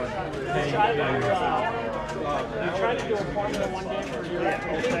you can We tried to do a Formula 1 game for a year.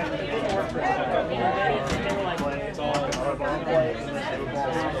 They were like,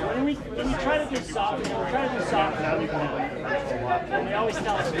 when we try to do soft, we're trying to do soft, and they always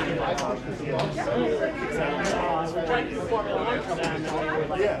tell us we do like, we're trying to do Formula 1 for them, and they were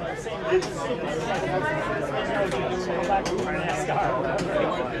like, same go back to NASCAR or whatever.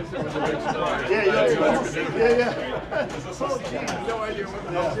 Yeah. Oh, geez, no idea what the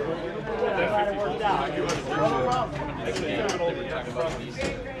hell. I'm glad it worked out. No problem.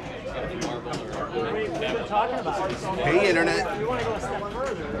 We've been talking about it. Hey, Internet. We want to go a step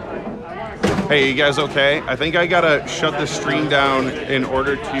further. Hey, you guys okay? I think I gotta shut the stream down in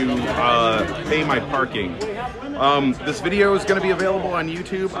order to pay my parking. This video is gonna be available on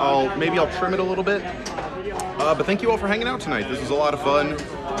YouTube. Maybe I'll trim it a little bit. But thank you all for hanging out tonight. This was a lot of fun.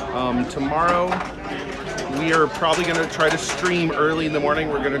 Tomorrow, we are probably gonna try to stream early in the morning.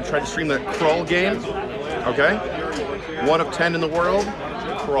 We're gonna try to stream that crawl game, okay? 1 of 10 in the world,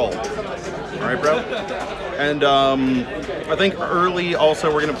 crawl. All right, bro? And I think early also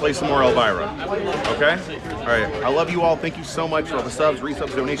we're gonna play some more Elvira, okay? All right, I love you all. Thank you so much for all the subs,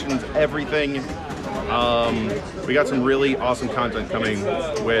 resubs, donations, everything. We got some really awesome content coming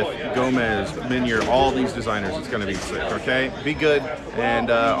with Gomez, Minier, all these designers. It's gonna be sick, okay? Be good,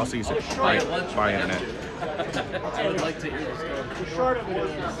 and I'll see you soon. All right, bye, Internet. I would like to hear this. The short of it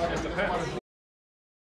is,